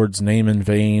the Lord's name in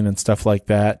vain and stuff like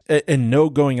that, and no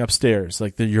going upstairs.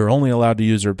 Like, you're only allowed to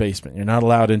use her basement. You're not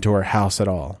allowed into her house at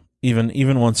all.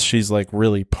 Even once she's like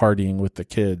really partying with the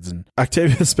kids. And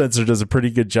Octavia Spencer does a pretty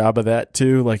good job of that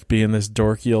too, like being this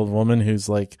dorky old woman who's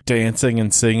like dancing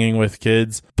and singing with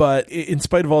kids. But in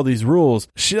spite of all these rules,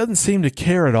 she doesn't seem to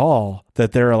care at all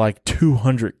that there are like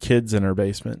 200 kids in her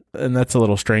basement. And that's a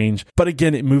little strange. But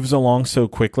again, it moves along so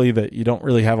quickly that you don't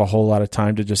really have a whole lot of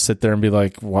time to just sit there and be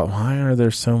like, why are there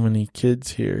so many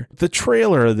kids here? The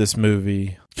trailer of this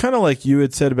movie, kind of like you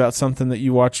had said about something that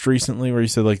you watched recently where you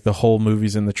said like the whole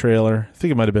movie's in the trailer. I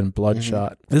think it might have been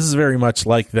Bloodshot. Mm-hmm. This is very much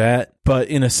like that, but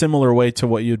in a similar way to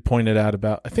what you had pointed out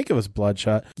about, I think it was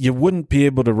Bloodshot. You wouldn't be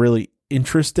able to really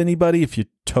interest anybody if you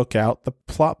took out the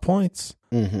plot points.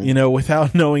 Mm-hmm. You know,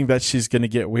 without knowing that she's going to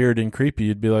get weird and creepy,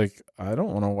 you'd be like, I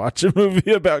don't want to watch a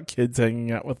movie about kids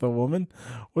hanging out with a woman.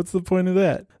 What's the point of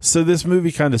that? So this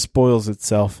movie kind of spoils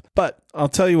itself. But I'll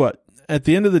tell you what, at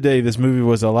the end of the day, this movie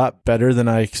was a lot better than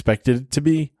I expected it to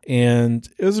be, and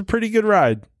it was a pretty good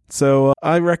ride. So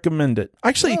I recommend it.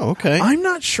 Actually, okay. I'm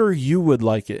not sure you would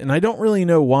like it, and I don't really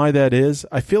know why that is.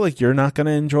 I feel like you're not going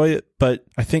to enjoy it, but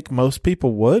I think most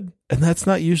people would, and that's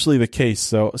not usually the case.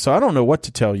 So I don't know what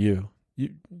to tell you.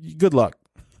 Good luck.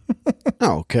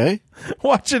 Okay.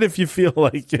 Watch it if you feel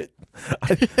like it.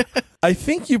 I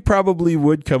think you probably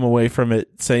would come away from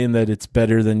it saying that it's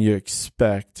better than you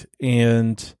expect.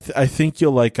 And I think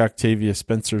you'll like Octavia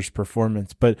Spencer's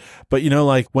performance. But you know,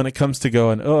 like when it comes to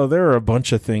going, oh, there are a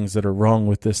bunch of things that are wrong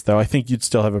with this, though, I think you'd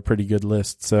still have a pretty good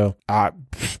list. So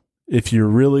if you're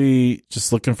really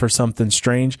just looking for something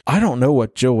strange, I don't know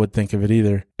what Jill would think of it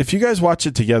either. If you guys watch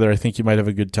it together, I think you might have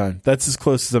a good time. That's as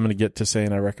close as I'm going to get to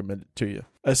saying I recommend it to you.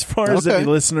 As far as any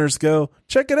listeners go,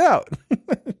 check it out.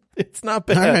 It's not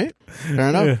bad. All right. Fair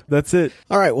enough. Yeah, that's it.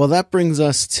 All right. Well, that brings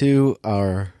us to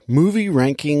our movie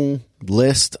ranking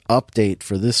list update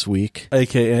for this week.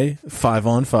 AKA 5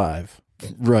 on 5.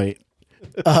 Right.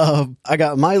 I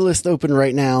got my list open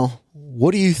right now.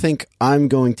 What do you think I'm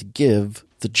going to give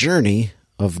The Journey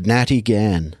of Natty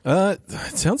Gann? It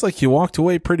sounds like you walked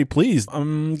away pretty pleased.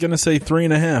 I'm going to say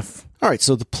 3.5. All right.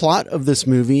 So the plot of this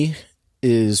movie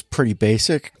is pretty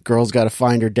basic. Girl's got to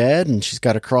find her dad, and she's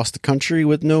got to cross the country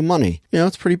with no money. You know,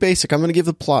 it's pretty basic. I'm going to give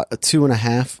the plot a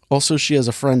 2.5. Also, she has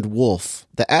a friend, Wolf.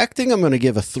 The acting, I'm going to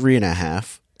give a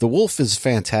 3.5. The Wolf is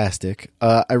fantastic.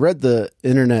 I read the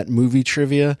internet movie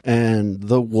trivia, and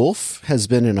the Wolf has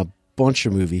been in a bunch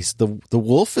of movies. The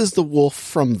Wolf is the wolf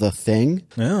from The Thing.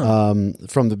 Yeah.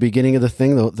 From the beginning of The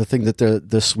Thing, the thing that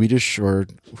the Swedish or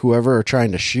whoever are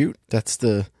trying to shoot. That's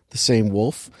the same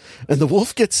wolf. And the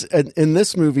wolf gets, in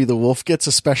this movie, the wolf gets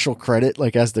a special credit,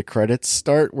 like as the credits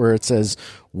start, where it says,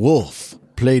 Wolf,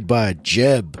 played by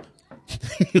Jeb.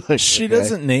 Like, she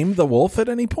doesn't name the wolf at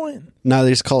any point? No, they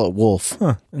just call it Wolf.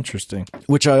 Huh, interesting.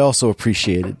 Which I also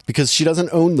appreciated, because she doesn't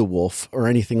own the wolf or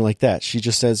anything like that. She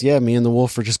just says, yeah, me and the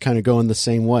wolf are just kind of going the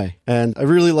same way. And I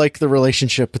really like the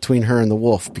relationship between her and the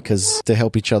wolf, because they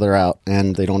help each other out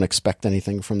and they don't expect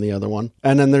anything from the other one.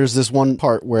 And then there's this one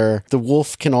part where the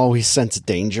wolf can always sense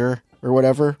danger or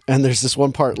whatever. And there's this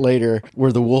one part later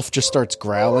where the wolf just starts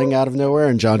growling out of nowhere,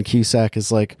 and John Cusack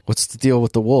is like, what's the deal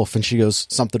with the wolf? And she goes,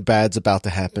 something bad's about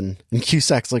to happen. And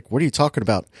Cusack's like, what are you talking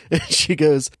about? And she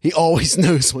goes, he always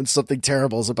knows when something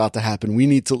terrible is about to happen. We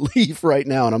need to leave right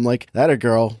now. And I'm like, that a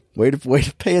girl. Way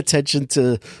to pay attention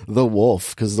to the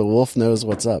wolf, because the wolf knows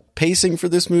what's up. Pacing for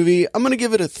this movie, I'm going to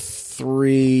give it a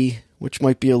 3, which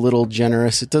might be a little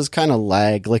generous. It does kind of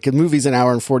lag. Like, the movie's an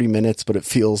hour and 40 minutes, but it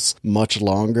feels much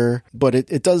longer. But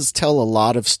it does tell a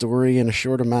lot of story in a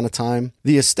short amount of time.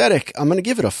 The aesthetic, I'm going to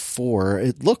give it a 4.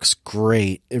 It looks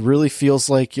great. It really feels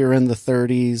like you're in the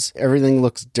 30s. Everything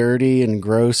looks dirty and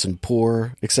gross and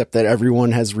poor, except that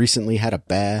everyone has recently had a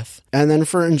bath. And then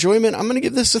for enjoyment, I'm going to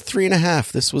give this a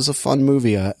 3.5. This was a fun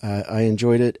movie. I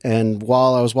enjoyed it. And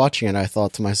while I was watching it, I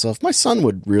thought to myself, my son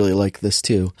would really like this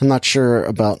too. I'm not sure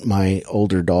about my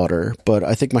older daughter, but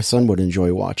I think my son would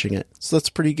enjoy watching it. So that's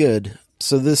pretty good.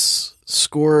 So this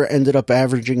score ended up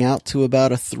averaging out to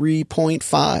about a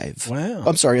 3.5. Wow.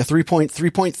 I'm sorry, a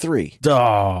 3.3.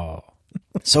 Oh.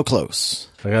 So close.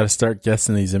 I got to start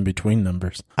guessing these in between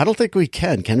numbers. I don't think we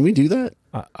can. Can we do that?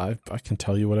 I can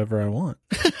tell you whatever I want.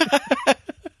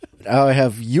 I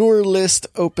have your list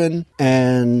open,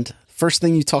 and first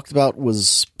thing you talked about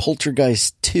was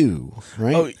Poltergeist 2,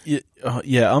 right? Oh,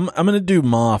 yeah. I'm going to do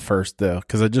Ma first, though,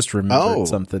 because I just remembered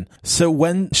something. So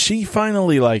when she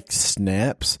finally,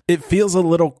 snaps, it feels a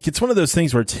little... It's one of those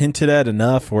things where it's hinted at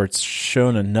enough, or it's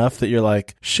shown enough that you're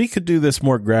like, she could do this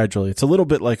more gradually. It's a little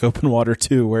bit like Open Water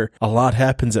 2, where a lot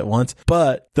happens at once.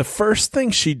 But the first thing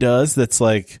she does that's,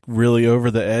 really over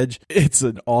the edge, it's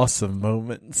an awesome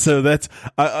moment. So that's...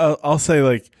 I'll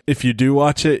say, if you do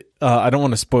watch it, I don't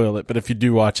want to spoil it, but if you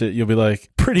do watch it, you'll be like,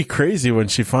 pretty crazy when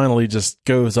she finally just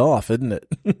goes off, isn't it?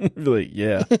 Be like,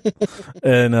 yeah.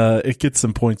 And it gets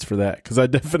some points for that, because I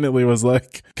definitely was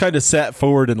kind of sat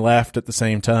forward and laughed at the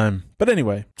same time. But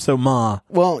anyway, so Ma.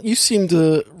 Well, you seem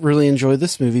to really enjoy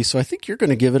this movie, so I think you're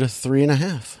going to give it a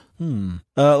 3.5.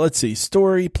 Let's see.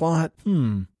 Story, plot.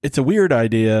 It's a weird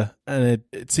idea, and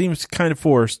it seems kind of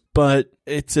forced, but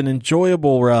it's an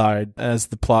enjoyable ride as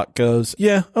the plot goes.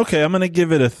 Yeah, okay, I'm going to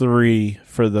give it a 3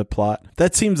 for the plot.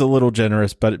 That seems a little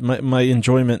generous, but my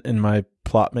enjoyment and my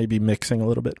plot may be mixing a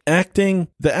little bit.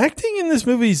 The acting in this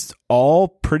movie's all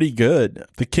pretty good.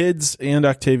 The kids and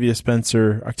Octavia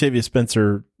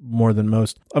Spencer more than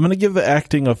most. I'm going to give the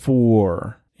acting a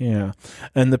 4. Yeah.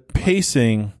 And the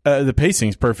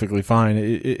pacing's perfectly fine.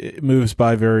 It moves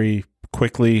by very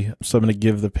quickly, so I'm going to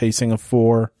give the pacing a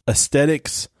 4.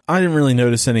 Aesthetics, I didn't really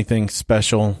notice anything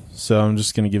special, so I'm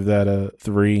just going to give that a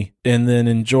 3. And then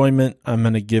enjoyment, I'm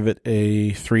going to give it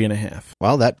a 3.5.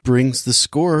 Wow, that brings the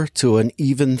score to an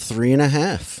even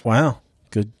 3.5. Wow.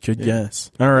 Good guess.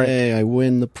 All right. Hey, I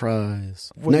win the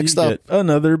prize. Next up,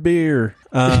 another beer.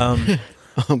 I'm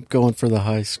going for the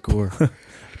high score.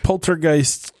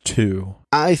 Poltergeist 2.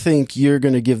 I think you're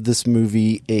going to give this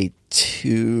movie a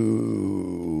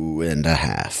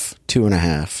 2.5.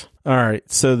 2.5. All right.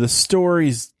 So the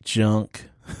story's junk.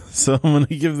 So I'm going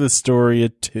to give the story a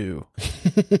 2.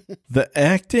 The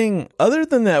acting, other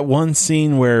than that one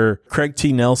scene where Craig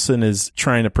T. Nelson is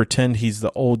trying to pretend he's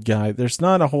the old guy, there's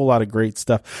not a whole lot of great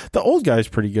stuff. The old guy's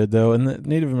pretty good, though, and the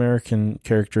Native American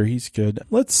character, he's good.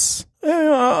 I'll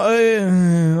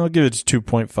give it a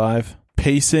 2.5.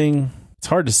 Pacing, it's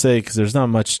hard to say because there's not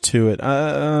much to it.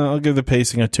 I'll give the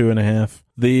pacing a 2.5.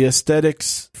 The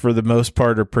aesthetics, for the most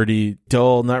part, are pretty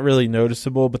dull, not really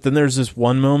noticeable. But then there's this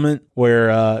one moment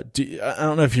where, I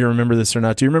don't know if you remember this or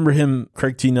not. Do you remember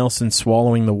Craig T. Nelson,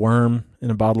 swallowing the worm in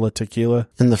a bottle of tequila?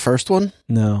 In the first one?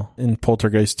 No, in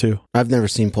Poltergeist 2. I've never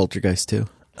seen Poltergeist 2.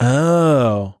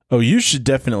 Oh, you should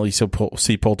definitely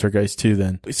see Poltergeist 2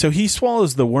 then. So he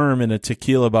swallows the worm in a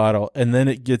tequila bottle, and then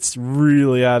it gets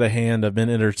really out of hand a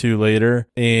minute or two later,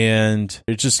 and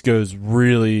it just goes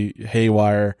really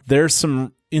haywire. There's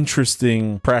some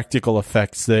interesting practical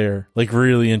effects there,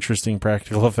 really interesting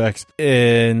practical effects.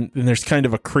 And there's kind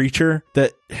of a creature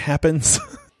that happens.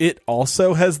 It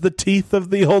also has the teeth of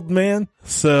the old man.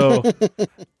 So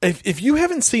if you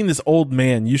haven't seen this old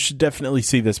man, you should definitely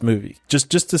see this movie. Just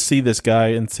to see this guy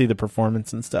and see the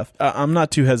performance and stuff. I'm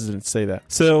not too hesitant to say that.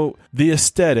 So the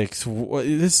aesthetics,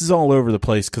 this is all over the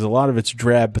place because a lot of it's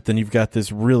drab, but then you've got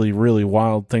this really, really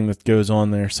wild thing that goes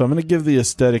on there. So I'm going to give the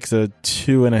aesthetics a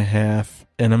 2.5.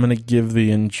 And I'm going to give the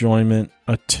enjoyment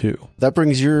a 2. That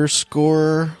brings your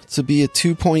score to be a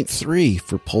 2.3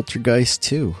 for Poltergeist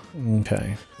 2.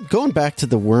 Okay. Going back to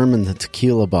the worm in the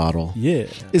tequila bottle. Yeah.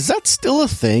 Is that still a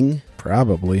thing?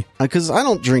 Probably. Because I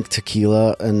don't drink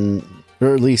tequila,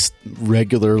 or at least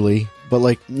regularly.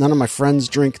 But none of my friends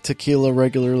drink tequila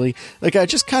regularly. I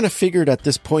just kind of figured at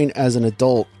this point as an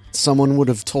adult, someone would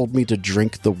have told me to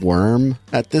drink the worm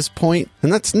at this point,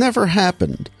 and that's never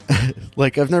happened.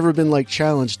 I've never been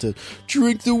challenged to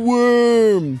drink the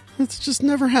worm. It's just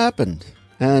never happened.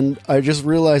 And I just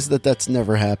realized that that's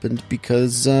never happened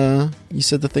because you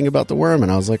said the thing about the worm,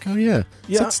 and I was like, oh yeah,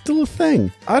 that's still a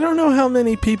thing. I don't know how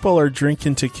many people are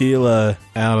drinking tequila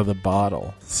out of the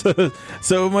bottle. So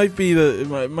it might be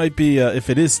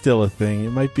if it is still a thing, it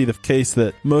might be the case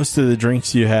that most of the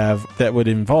drinks you have that would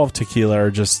involve tequila are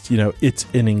just, it's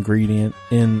an ingredient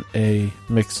in a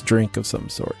mixed drink of some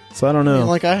sort. So I don't know. I mean,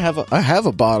 like I have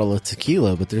a bottle of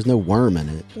tequila, but there's no worm in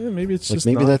it. Yeah, maybe it's just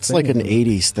maybe that's like an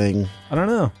 80s thing. I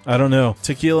don't know.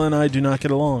 Tequila and I do not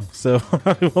get along, so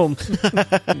I will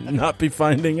not be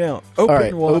finding out.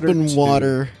 Open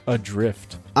Water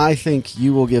Adrift. I think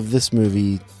you will give this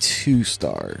movie 2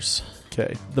 stars.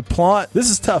 Okay. The plot, this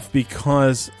is tough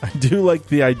because I do like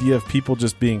the idea of people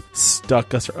just being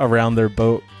stuck around their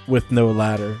boat with no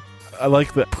ladder. I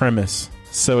like the premise.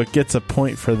 So it gets a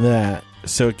point for that.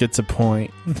 So it gets a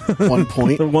point. 1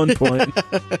 point? 1 point.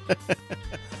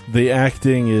 The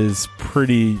acting is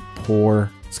pretty poor.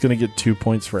 It's going to get 2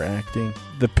 points for acting.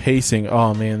 The pacing,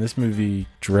 oh man, this movie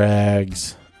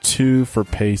drags. 2 for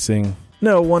pacing.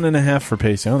 No, 1.5 for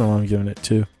pacing. I don't know why I'm giving it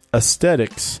 2.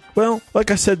 Aesthetics. Well,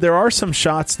 like I said, there are some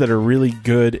shots that are really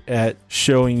good at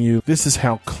showing you this is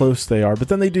how close they are, but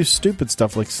then they do stupid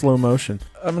stuff like slow motion.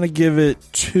 I'm going to give it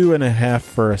 2.5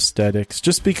 for aesthetics,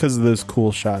 just because of those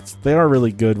cool shots. They are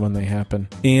really good when they happen.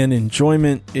 And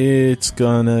enjoyment, it's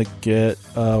going to get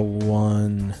a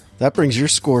 1. That brings your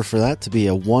score for that to be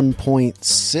a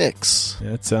 1.6.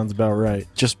 Yeah, that sounds about right.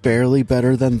 Just barely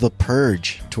better than The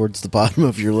Purge towards the bottom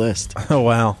of your list. Oh,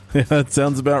 wow. Yeah, that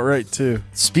sounds about right, too.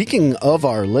 Speaking of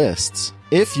our lists,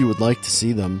 if you would like to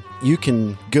see them, you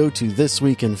can go to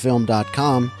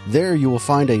thisweekinfilm.com. There you will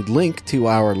find a link to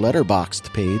our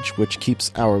Letterboxd page, which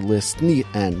keeps our list neat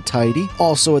and tidy.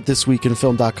 Also at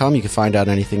thisweekinfilm.com, you can find out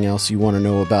anything else you want to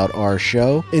know about our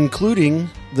show, including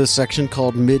the section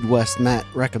called Midwest Matt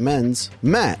Recommends.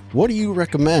 Matt, what do you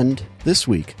recommend this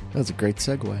week? That was a great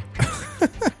segue.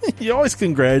 You always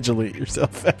congratulate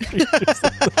yourself after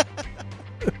yourself.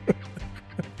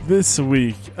 This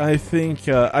week, I think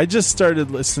I just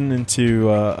started listening to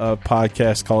a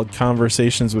podcast called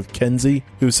Conversations with Kenzie,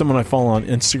 who's someone I follow on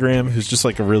Instagram, who's just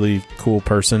like a really cool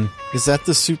person. Is that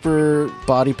the super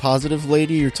body positive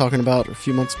lady you're talking about a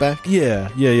few months back? Yeah.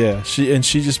 She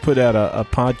just put out a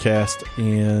podcast,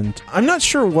 and I'm not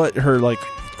sure what her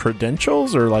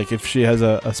credentials or if she has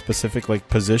a specific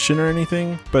position or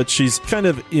anything, but she's kind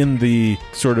of in the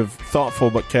sort of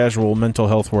thoughtful but casual mental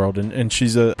health world, and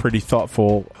she's a pretty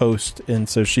thoughtful host, and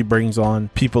so she brings on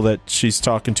people that she's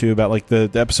talking to about the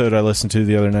episode I listened to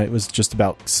the other night was just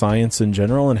about science in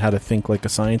general and how to think like a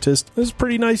scientist. It was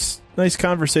pretty nice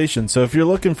conversation. So if you're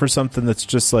looking for something that's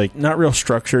just not real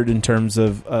structured in terms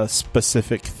of a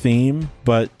specific theme,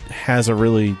 but has a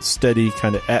really steady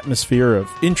kind of atmosphere of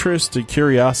interest and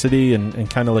curiosity and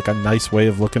kind of a nice way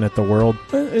of looking at the world,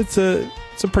 it's a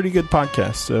pretty good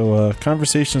podcast. So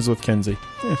Conversations with Kenzie.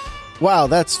 Yeah. Wow,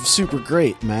 that's super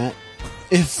great, Matt.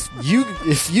 If you,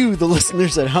 the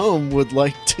listeners at home, would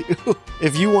like to,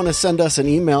 if you want to send us an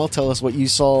email, tell us what you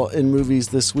saw in movies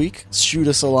this week, shoot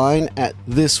us a line at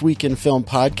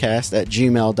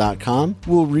thisweekinfilmpodcast@gmail.com.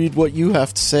 We'll read what you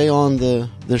have to say on the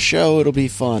show. It'll be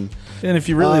fun. And if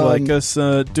you really like us, do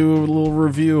a little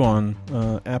review on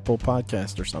Apple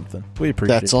Podcast or something. We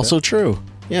appreciate That's also true.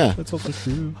 Yeah. That's also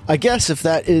true. I guess if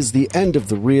that is the end of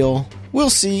the reel, we'll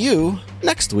see you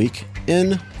next week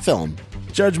in film.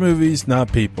 Judge movies,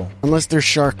 not people. Unless they're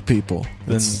shark people.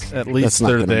 Then at least they're there. That's not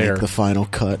going to make the final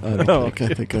cut. I don't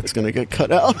think. I think that's going to get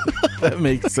cut out. That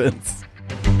makes sense.